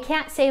 While we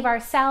can't save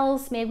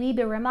ourselves, may we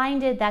be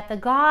reminded that the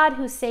God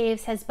who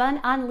saves has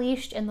been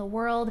unleashed in the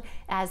world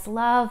as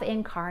love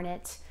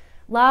incarnate.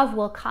 Love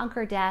will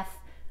conquer death.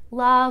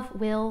 Love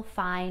will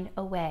find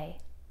a way.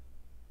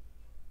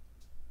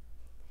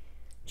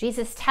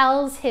 Jesus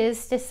tells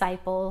his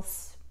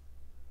disciples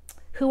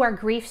who are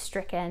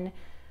grief-stricken,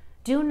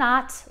 do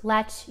not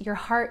let your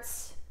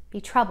hearts be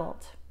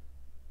troubled.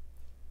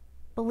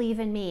 Believe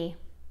in me.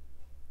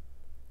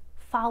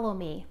 Follow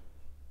me.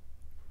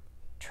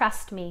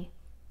 Trust me.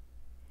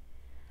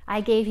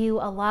 I gave you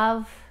a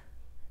love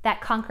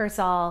that conquers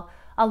all,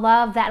 a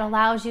love that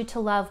allows you to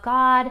love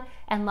God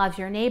and love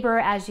your neighbor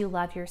as you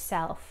love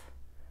yourself.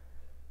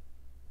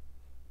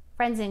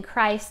 Friends in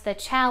Christ, the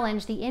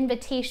challenge, the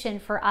invitation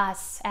for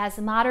us as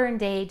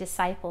modern-day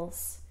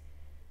disciples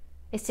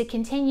is to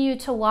continue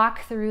to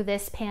walk through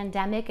this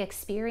pandemic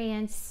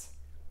experience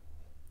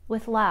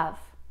with love.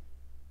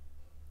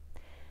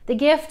 The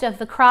gift of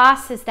the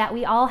cross is that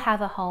we all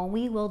have a home.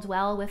 We will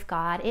dwell with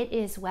God. It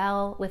is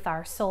well with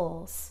our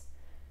souls.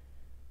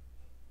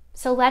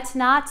 So let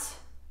not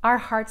our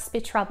hearts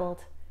be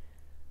troubled,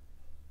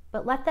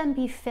 but let them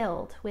be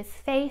filled with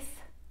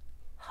faith,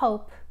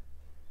 hope,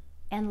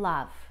 and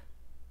love.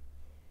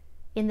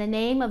 In the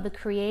name of the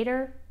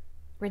Creator,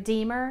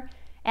 Redeemer,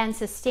 and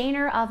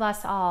Sustainer of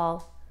us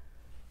all,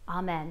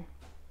 Amen.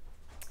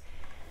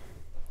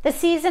 The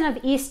season of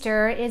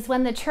Easter is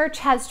when the Church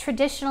has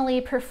traditionally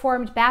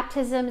performed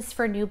baptisms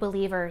for new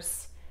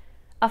believers,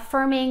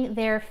 affirming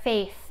their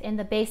faith in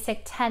the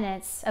basic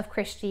tenets of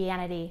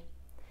Christianity.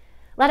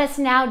 Let us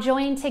now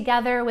join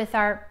together with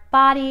our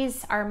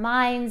bodies, our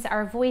minds,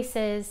 our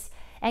voices,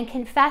 and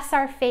confess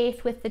our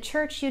faith with the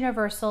Church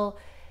Universal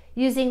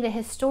using the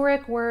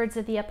historic words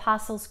of the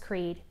Apostles'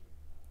 Creed.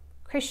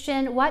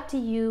 Christian, what do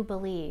you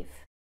believe?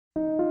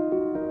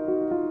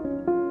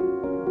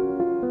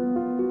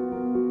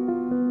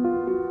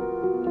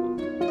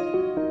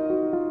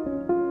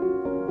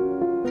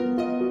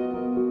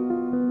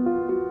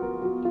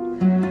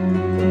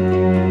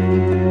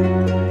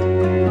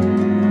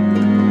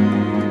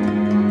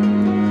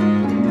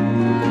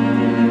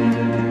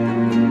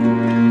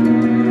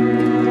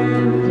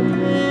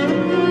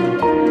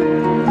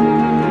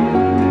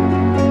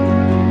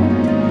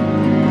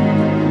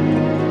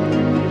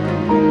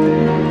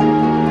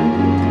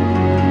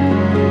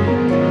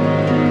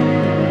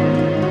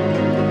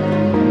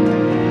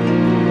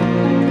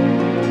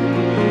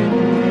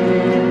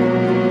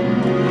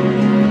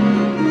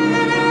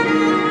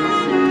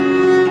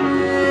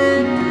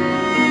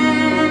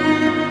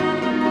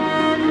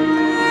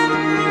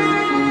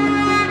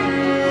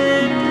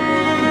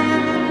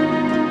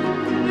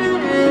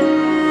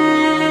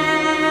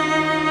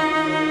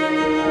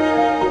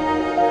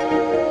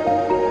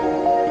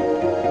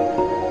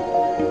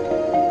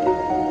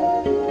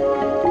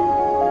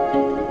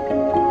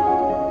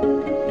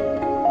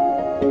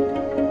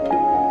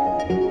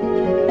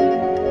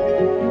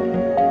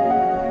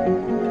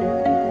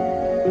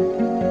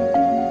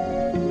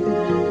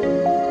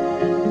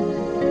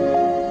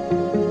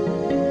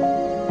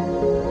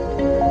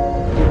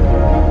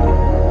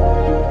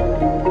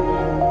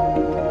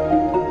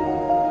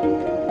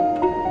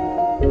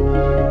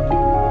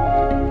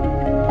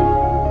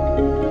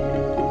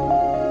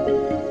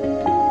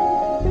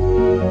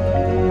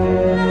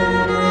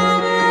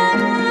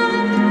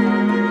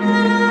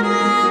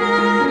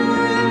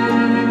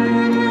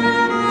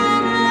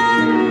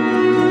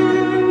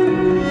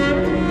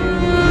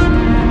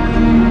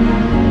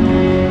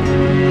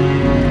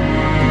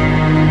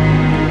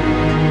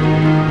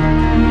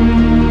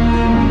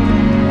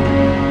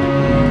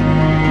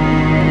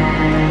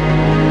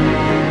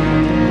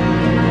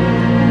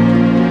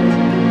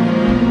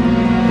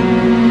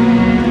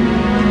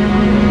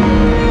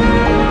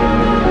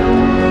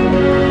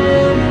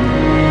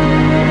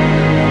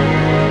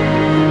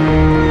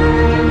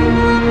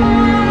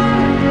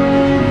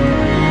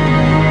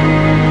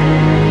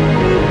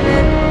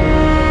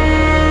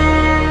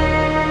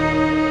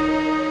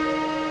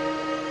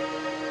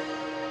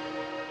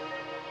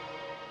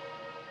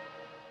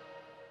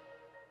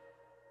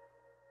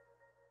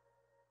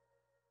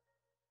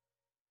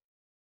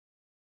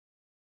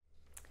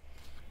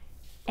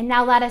 And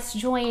now let us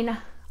join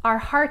our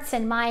hearts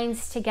and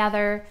minds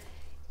together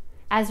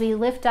as we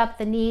lift up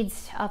the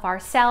needs of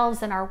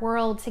ourselves and our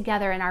world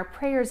together in our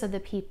prayers of the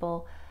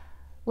people.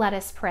 Let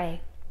us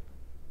pray.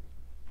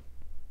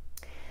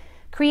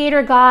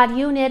 Creator God,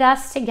 you knit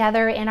us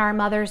together in our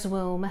mother's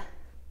womb.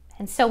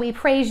 And so we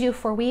praise you,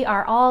 for we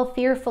are all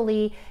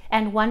fearfully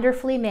and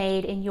wonderfully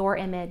made in your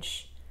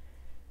image.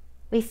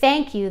 We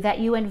thank you that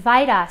you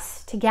invite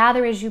us to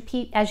gather as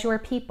your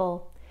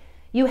people.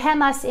 You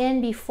hem us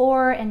in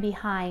before and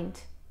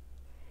behind.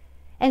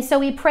 And so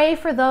we pray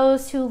for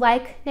those who,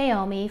 like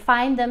Naomi,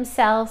 find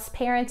themselves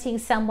parenting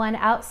someone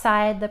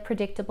outside the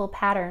predictable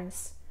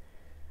patterns.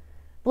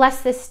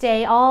 Bless this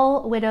day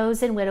all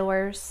widows and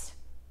widowers,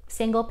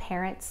 single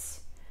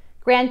parents,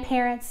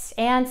 grandparents,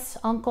 aunts,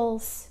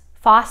 uncles,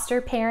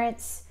 foster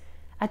parents,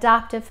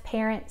 adoptive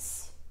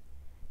parents,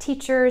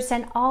 teachers,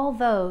 and all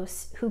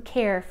those who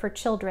care for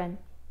children.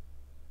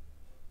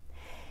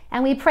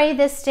 And we pray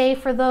this day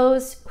for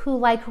those who,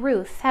 like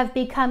Ruth, have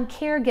become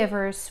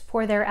caregivers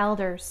for their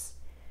elders.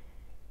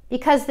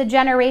 Because the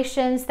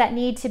generations that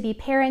need to be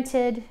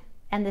parented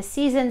and the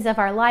seasons of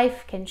our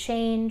life can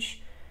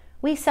change,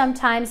 we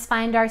sometimes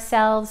find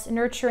ourselves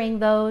nurturing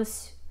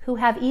those who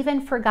have even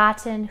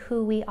forgotten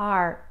who we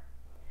are.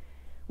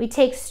 We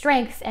take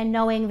strength in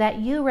knowing that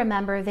you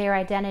remember their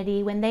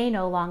identity when they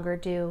no longer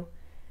do.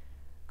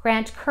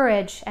 Grant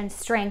courage and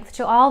strength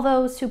to all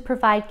those who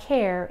provide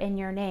care in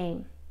your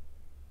name.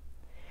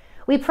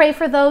 We pray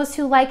for those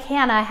who, like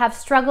Hannah, have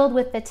struggled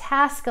with the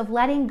task of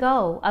letting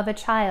go of a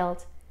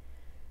child.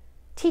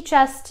 Teach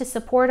us to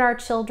support our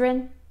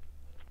children,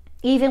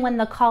 even when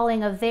the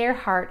calling of their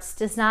hearts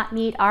does not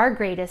meet our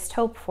greatest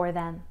hope for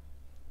them.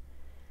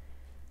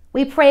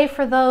 We pray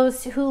for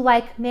those who,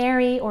 like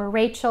Mary or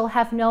Rachel,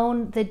 have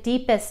known the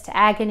deepest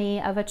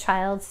agony of a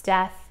child's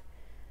death.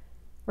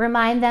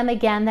 Remind them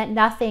again that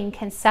nothing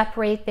can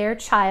separate their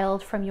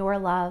child from your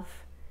love.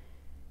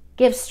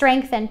 Give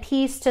strength and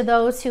peace to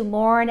those who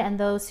mourn and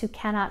those who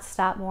cannot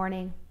stop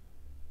mourning.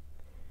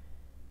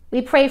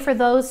 We pray for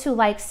those who,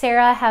 like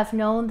Sarah, have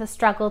known the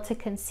struggle to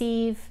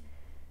conceive.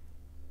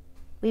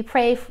 We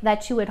pray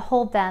that you would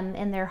hold them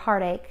in their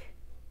heartache.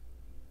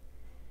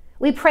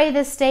 We pray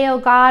this day, O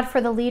God,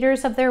 for the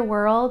leaders of their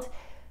world.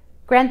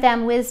 Grant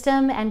them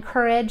wisdom and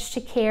courage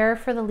to care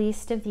for the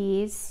least of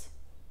these.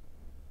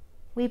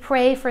 We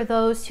pray for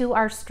those who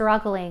are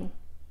struggling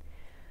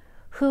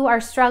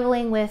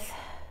with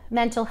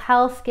mental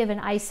health given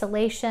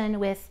isolation,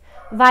 with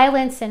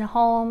violence in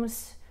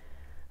homes,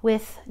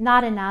 with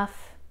not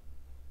enough.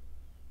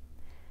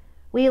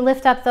 We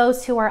lift up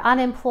those who are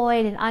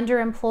unemployed and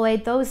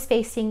underemployed, those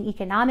facing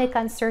economic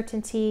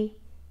uncertainty.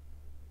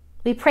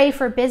 We pray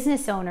for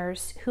business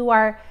owners who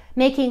are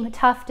making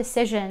tough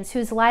decisions,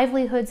 whose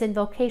livelihoods and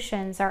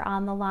vocations are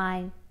on the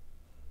line.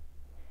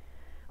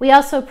 We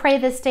also pray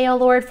this day, O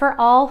Lord, for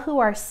all who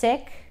are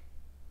sick,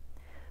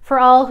 for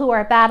all who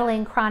are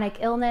battling chronic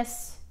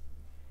illness.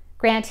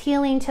 Grant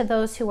healing to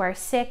those who are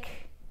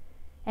sick,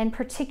 and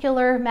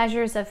particular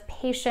measures of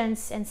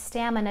patience and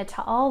stamina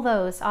to all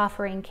those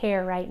offering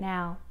care right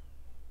now.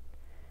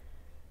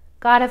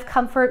 God of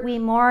comfort, we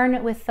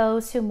mourn with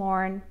those who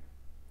mourn.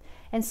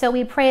 And so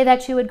we pray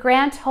that you would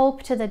grant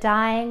hope to the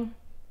dying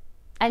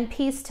and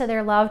peace to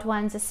their loved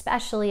ones,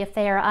 especially if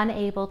they are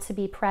unable to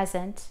be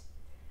present.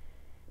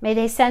 May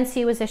they sense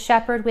you as a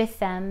shepherd with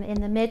them in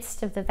the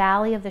midst of the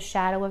valley of the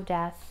shadow of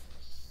death.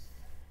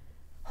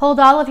 Hold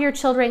all of your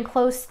children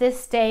close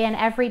this day and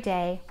every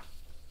day.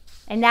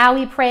 And now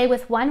we pray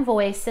with one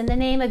voice in the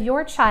name of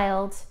your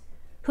child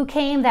who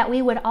came that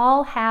we would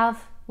all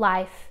have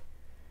life.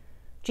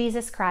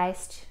 Jesus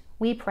Christ,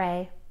 we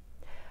pray.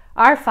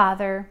 Our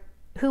Father,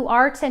 who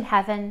art in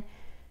heaven,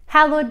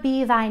 hallowed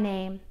be thy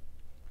name.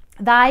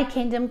 Thy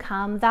kingdom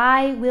come,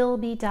 thy will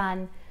be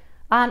done,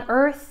 on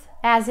earth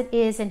as it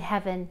is in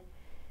heaven.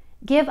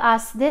 Give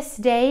us this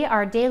day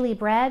our daily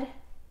bread,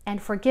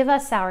 and forgive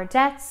us our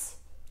debts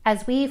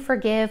as we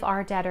forgive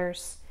our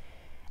debtors.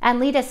 And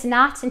lead us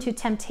not into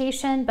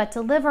temptation, but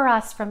deliver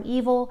us from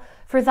evil.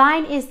 For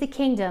thine is the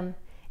kingdom,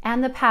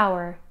 and the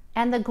power,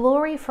 and the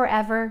glory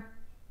forever.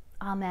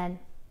 Amen.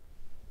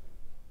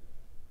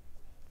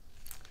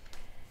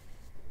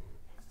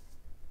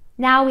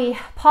 Now we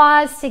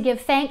pause to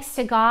give thanks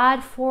to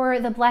God for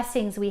the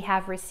blessings we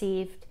have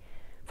received,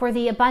 for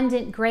the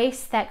abundant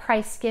grace that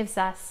Christ gives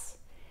us.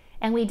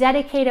 And we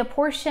dedicate a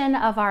portion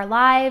of our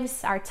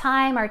lives, our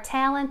time, our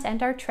talent,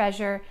 and our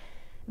treasure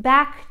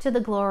back to the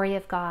glory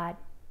of God.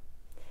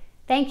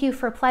 Thank you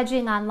for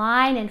pledging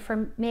online and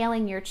for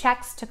mailing your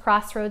checks to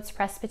Crossroads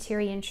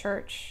Presbyterian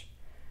Church.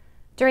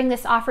 During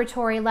this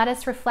offertory, let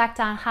us reflect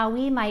on how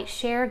we might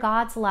share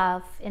God's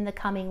love in the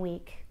coming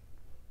week.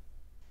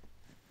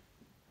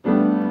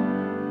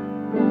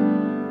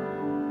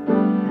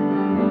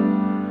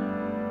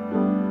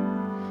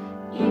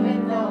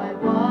 Even though I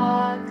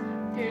walk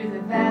through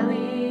the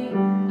valley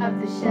of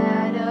the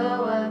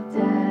shadow of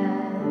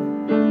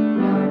death,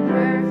 your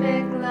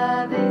perfect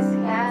love is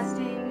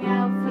casting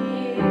out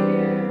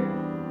fear.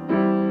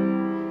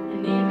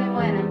 And even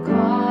when I'm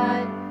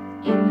caught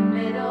in the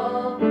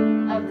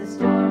middle of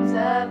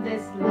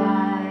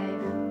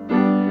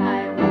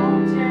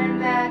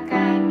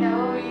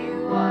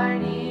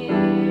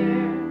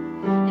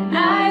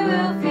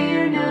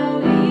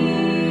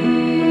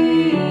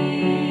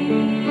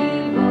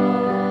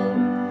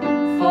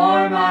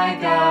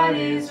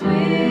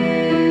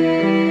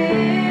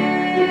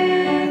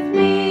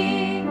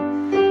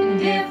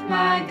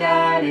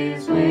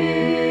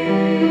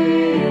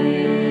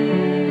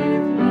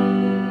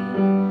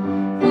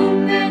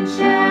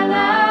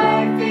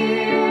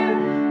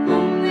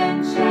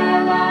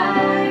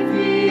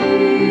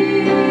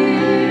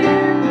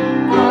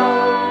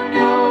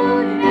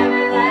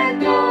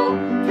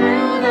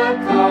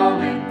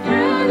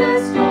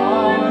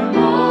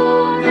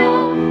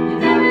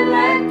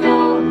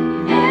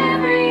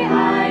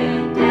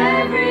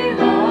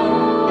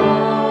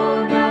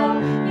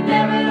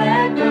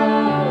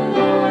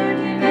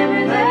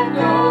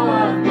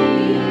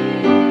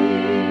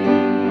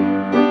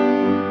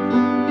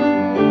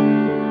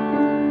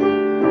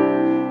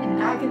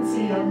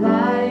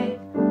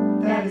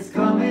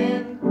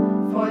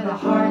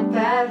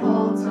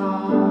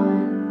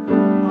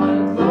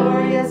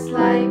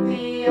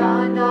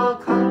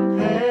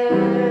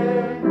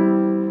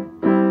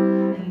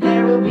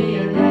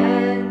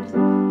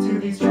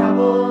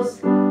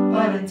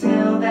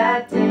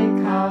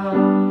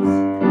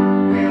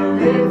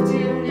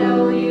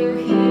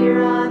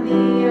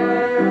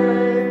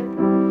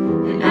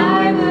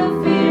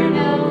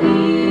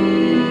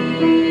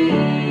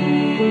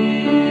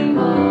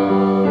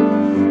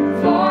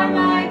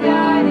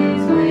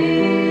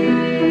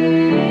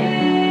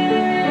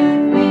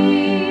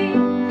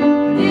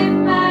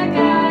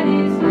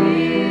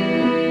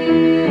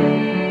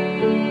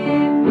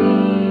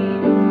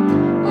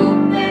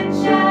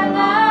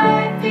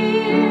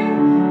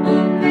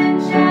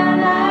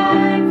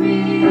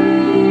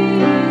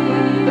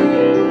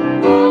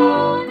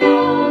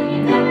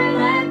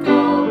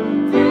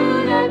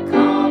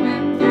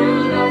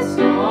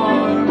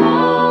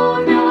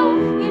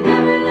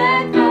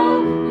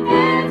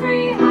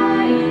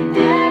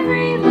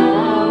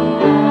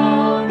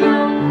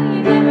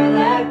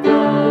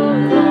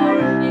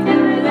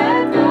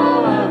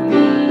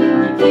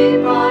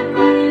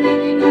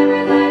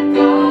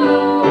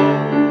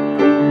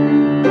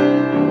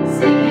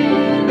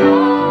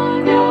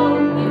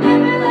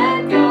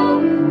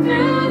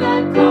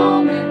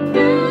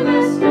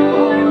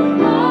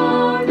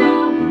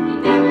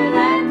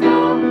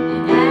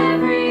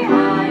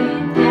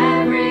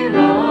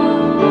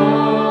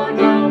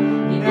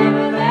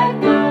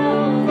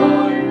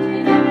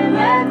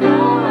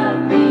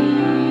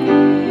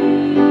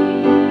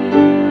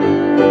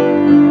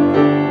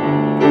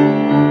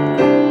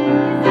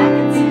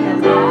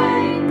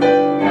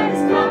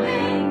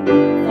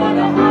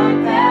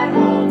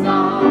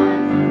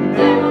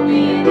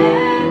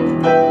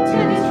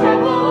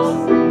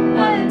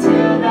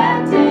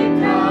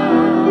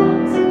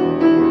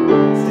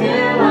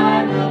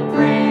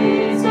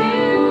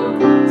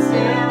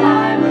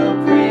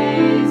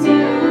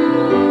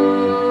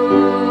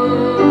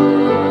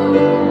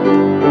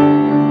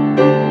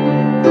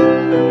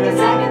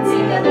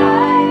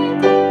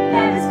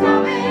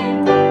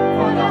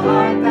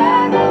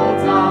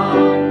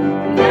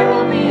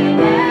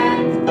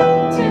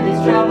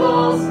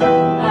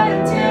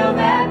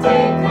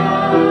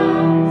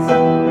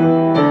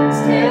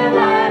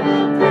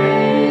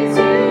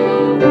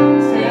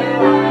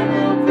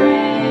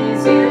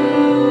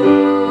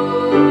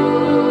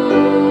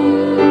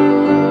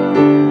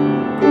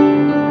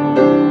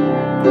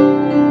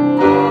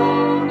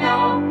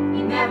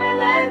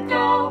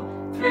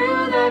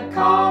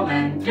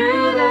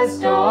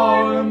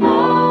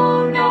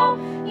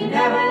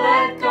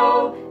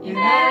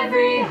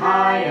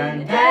high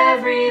and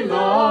every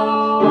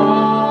low.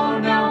 Oh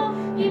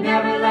no, you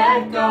never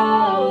let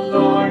go,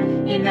 Lord,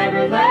 you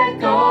never let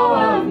go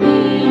of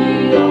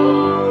me.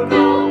 Oh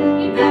no,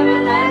 you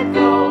never let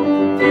go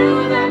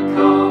through the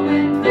calm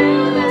and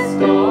through the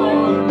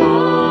storm.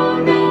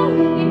 Oh no,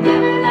 you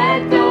never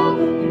let go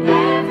in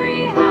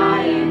every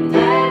high and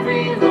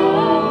every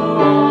low.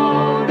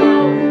 Oh no,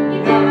 you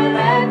never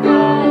let go,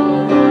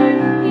 Lord,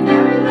 you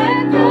never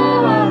let go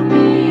of me.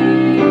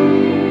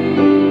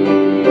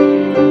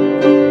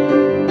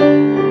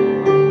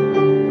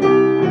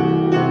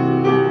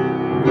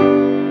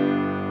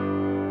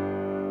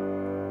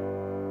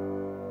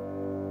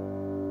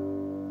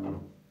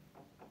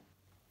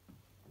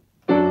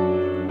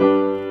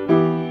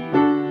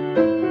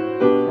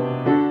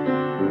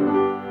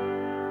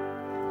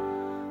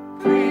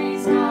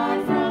 Praise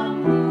God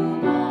from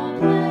whom all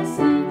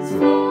blessings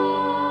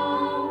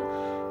flow.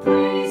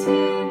 Praise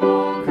Him,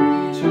 all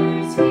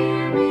creatures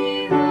here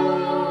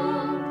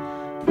below.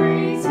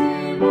 Praise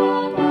Him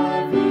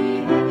above, ye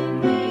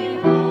heavenly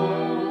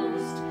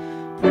host.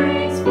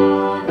 Praise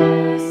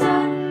Father,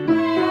 Son,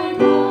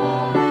 and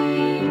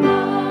Holy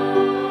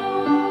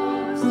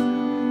Ghost.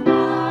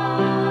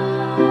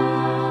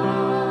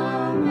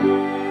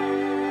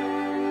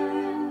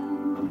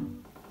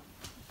 Amen.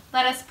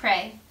 Let us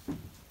pray.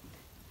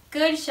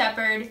 Good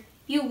Shepherd,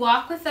 you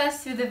walk with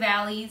us through the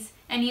valleys,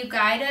 and you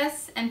guide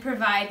us and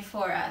provide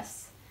for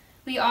us.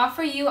 We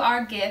offer you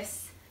our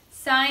gifts,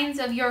 signs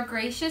of your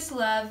gracious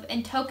love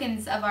and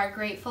tokens of our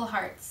grateful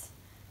hearts.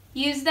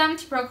 Use them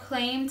to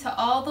proclaim to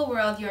all the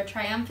world your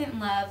triumphant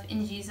love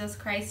in Jesus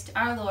Christ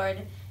our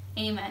Lord.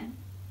 Amen.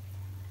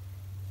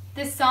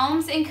 The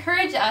Psalms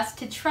encourage us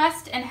to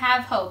trust and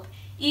have hope,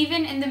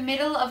 even in the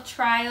middle of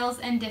trials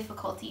and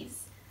difficulties.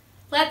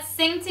 Let's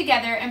sing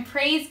together and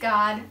praise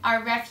God,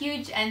 our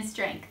refuge and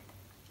strength.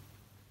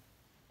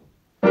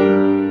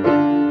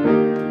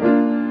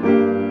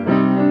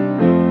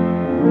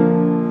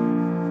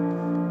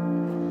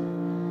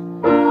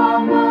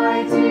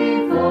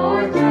 Almighty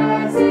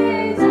fortress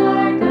is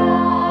our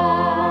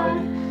God,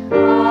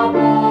 a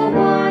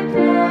bulwark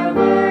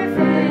never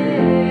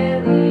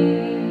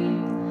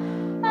failing.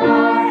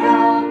 Our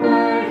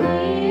helper,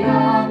 He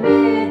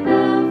amid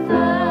the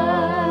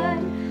flood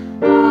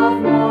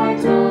of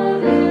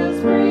mortal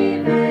ills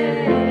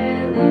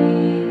prevailing.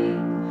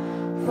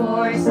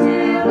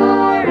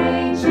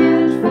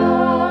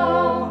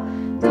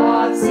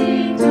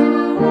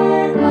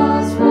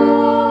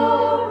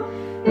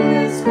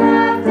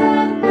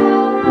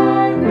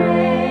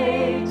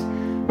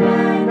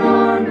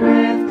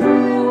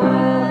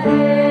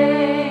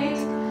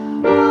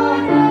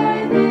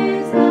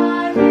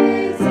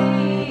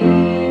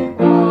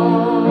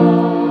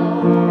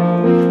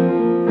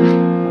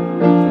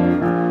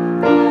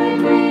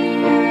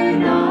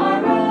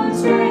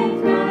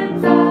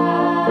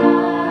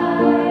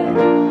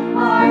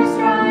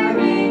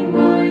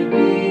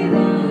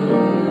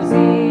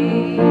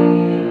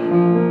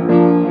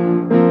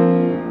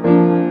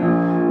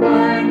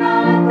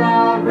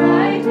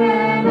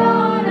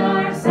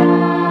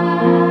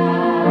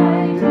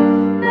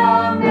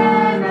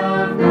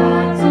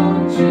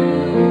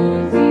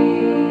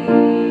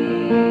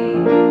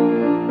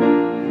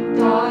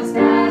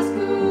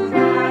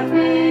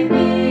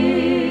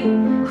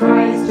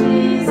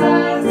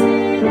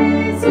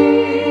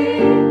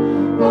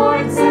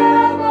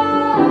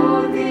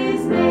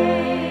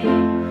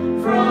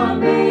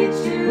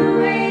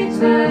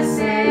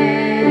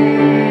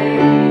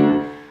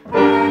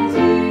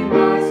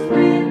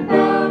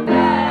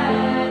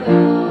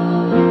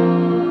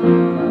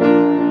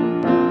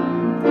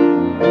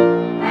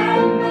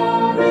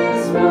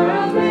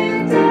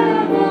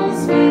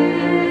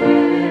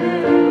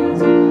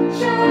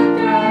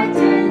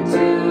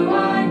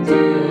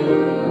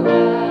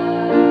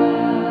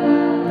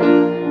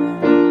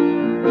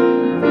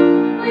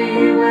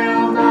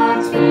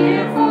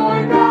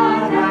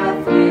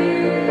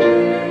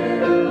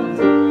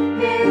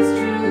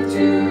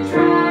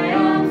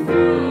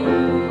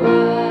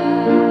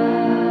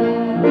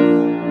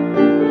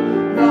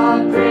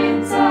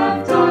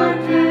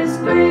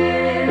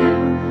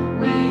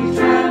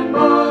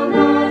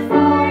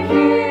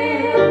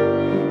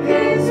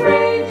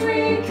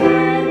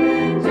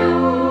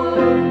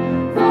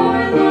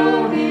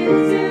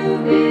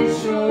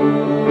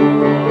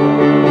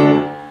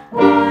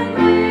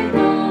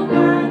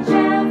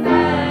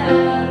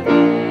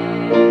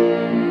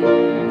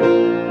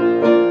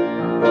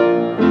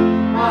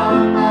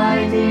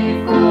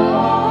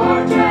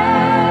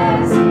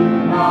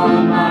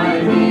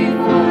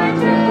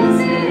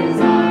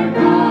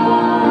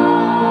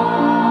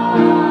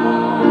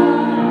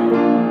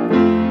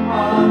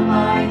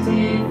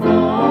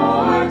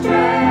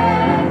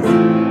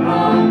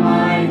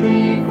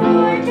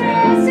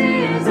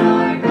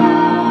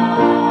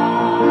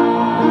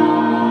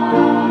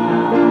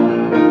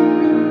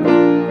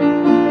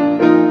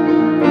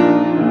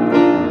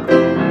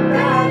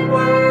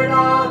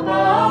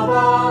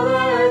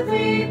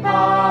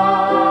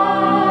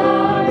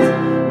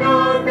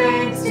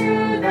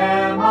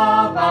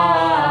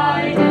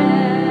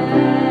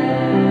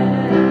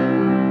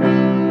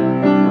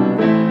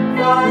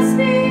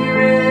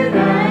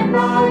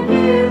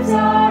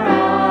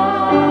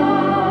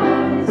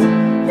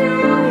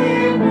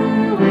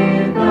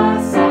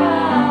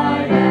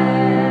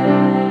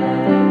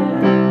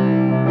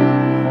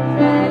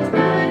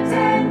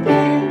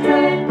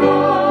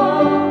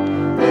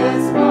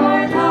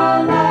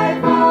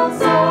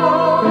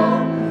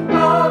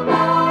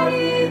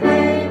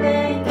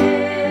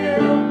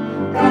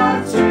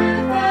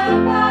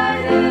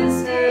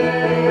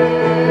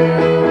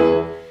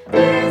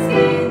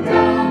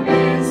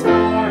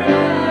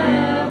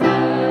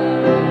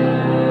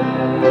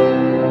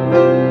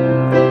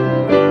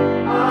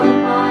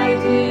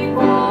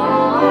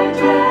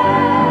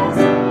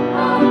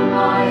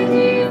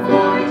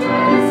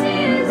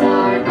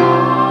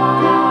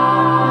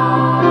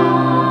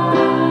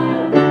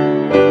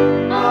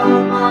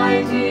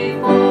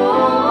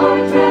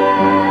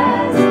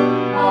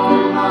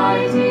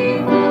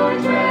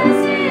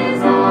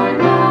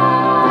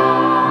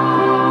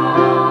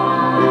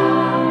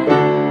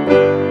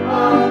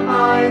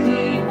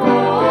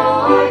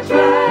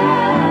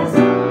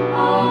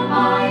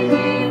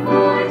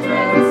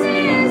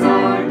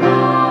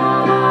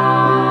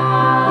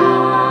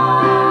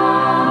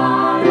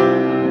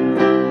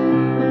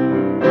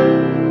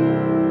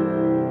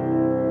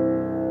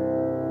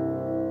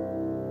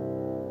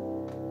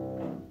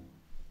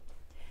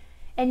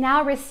 And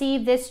now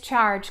receive this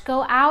charge.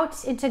 Go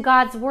out into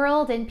God's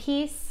world in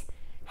peace.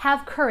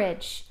 Have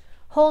courage.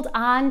 Hold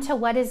on to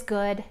what is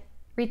good.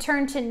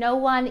 Return to no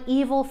one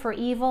evil for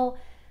evil,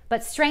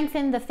 but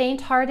strengthen the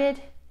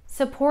faint-hearted,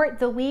 support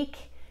the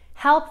weak,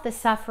 help the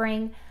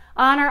suffering,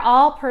 honor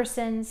all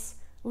persons,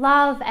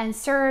 love and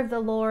serve the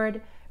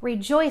Lord,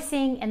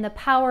 rejoicing in the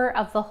power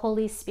of the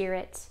Holy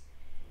Spirit.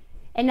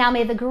 And now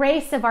may the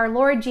grace of our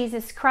Lord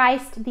Jesus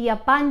Christ, the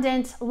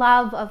abundant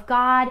love of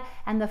God,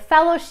 and the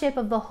fellowship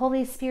of the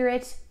Holy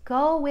Spirit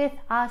go with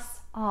us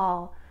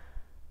all.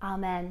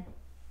 Amen.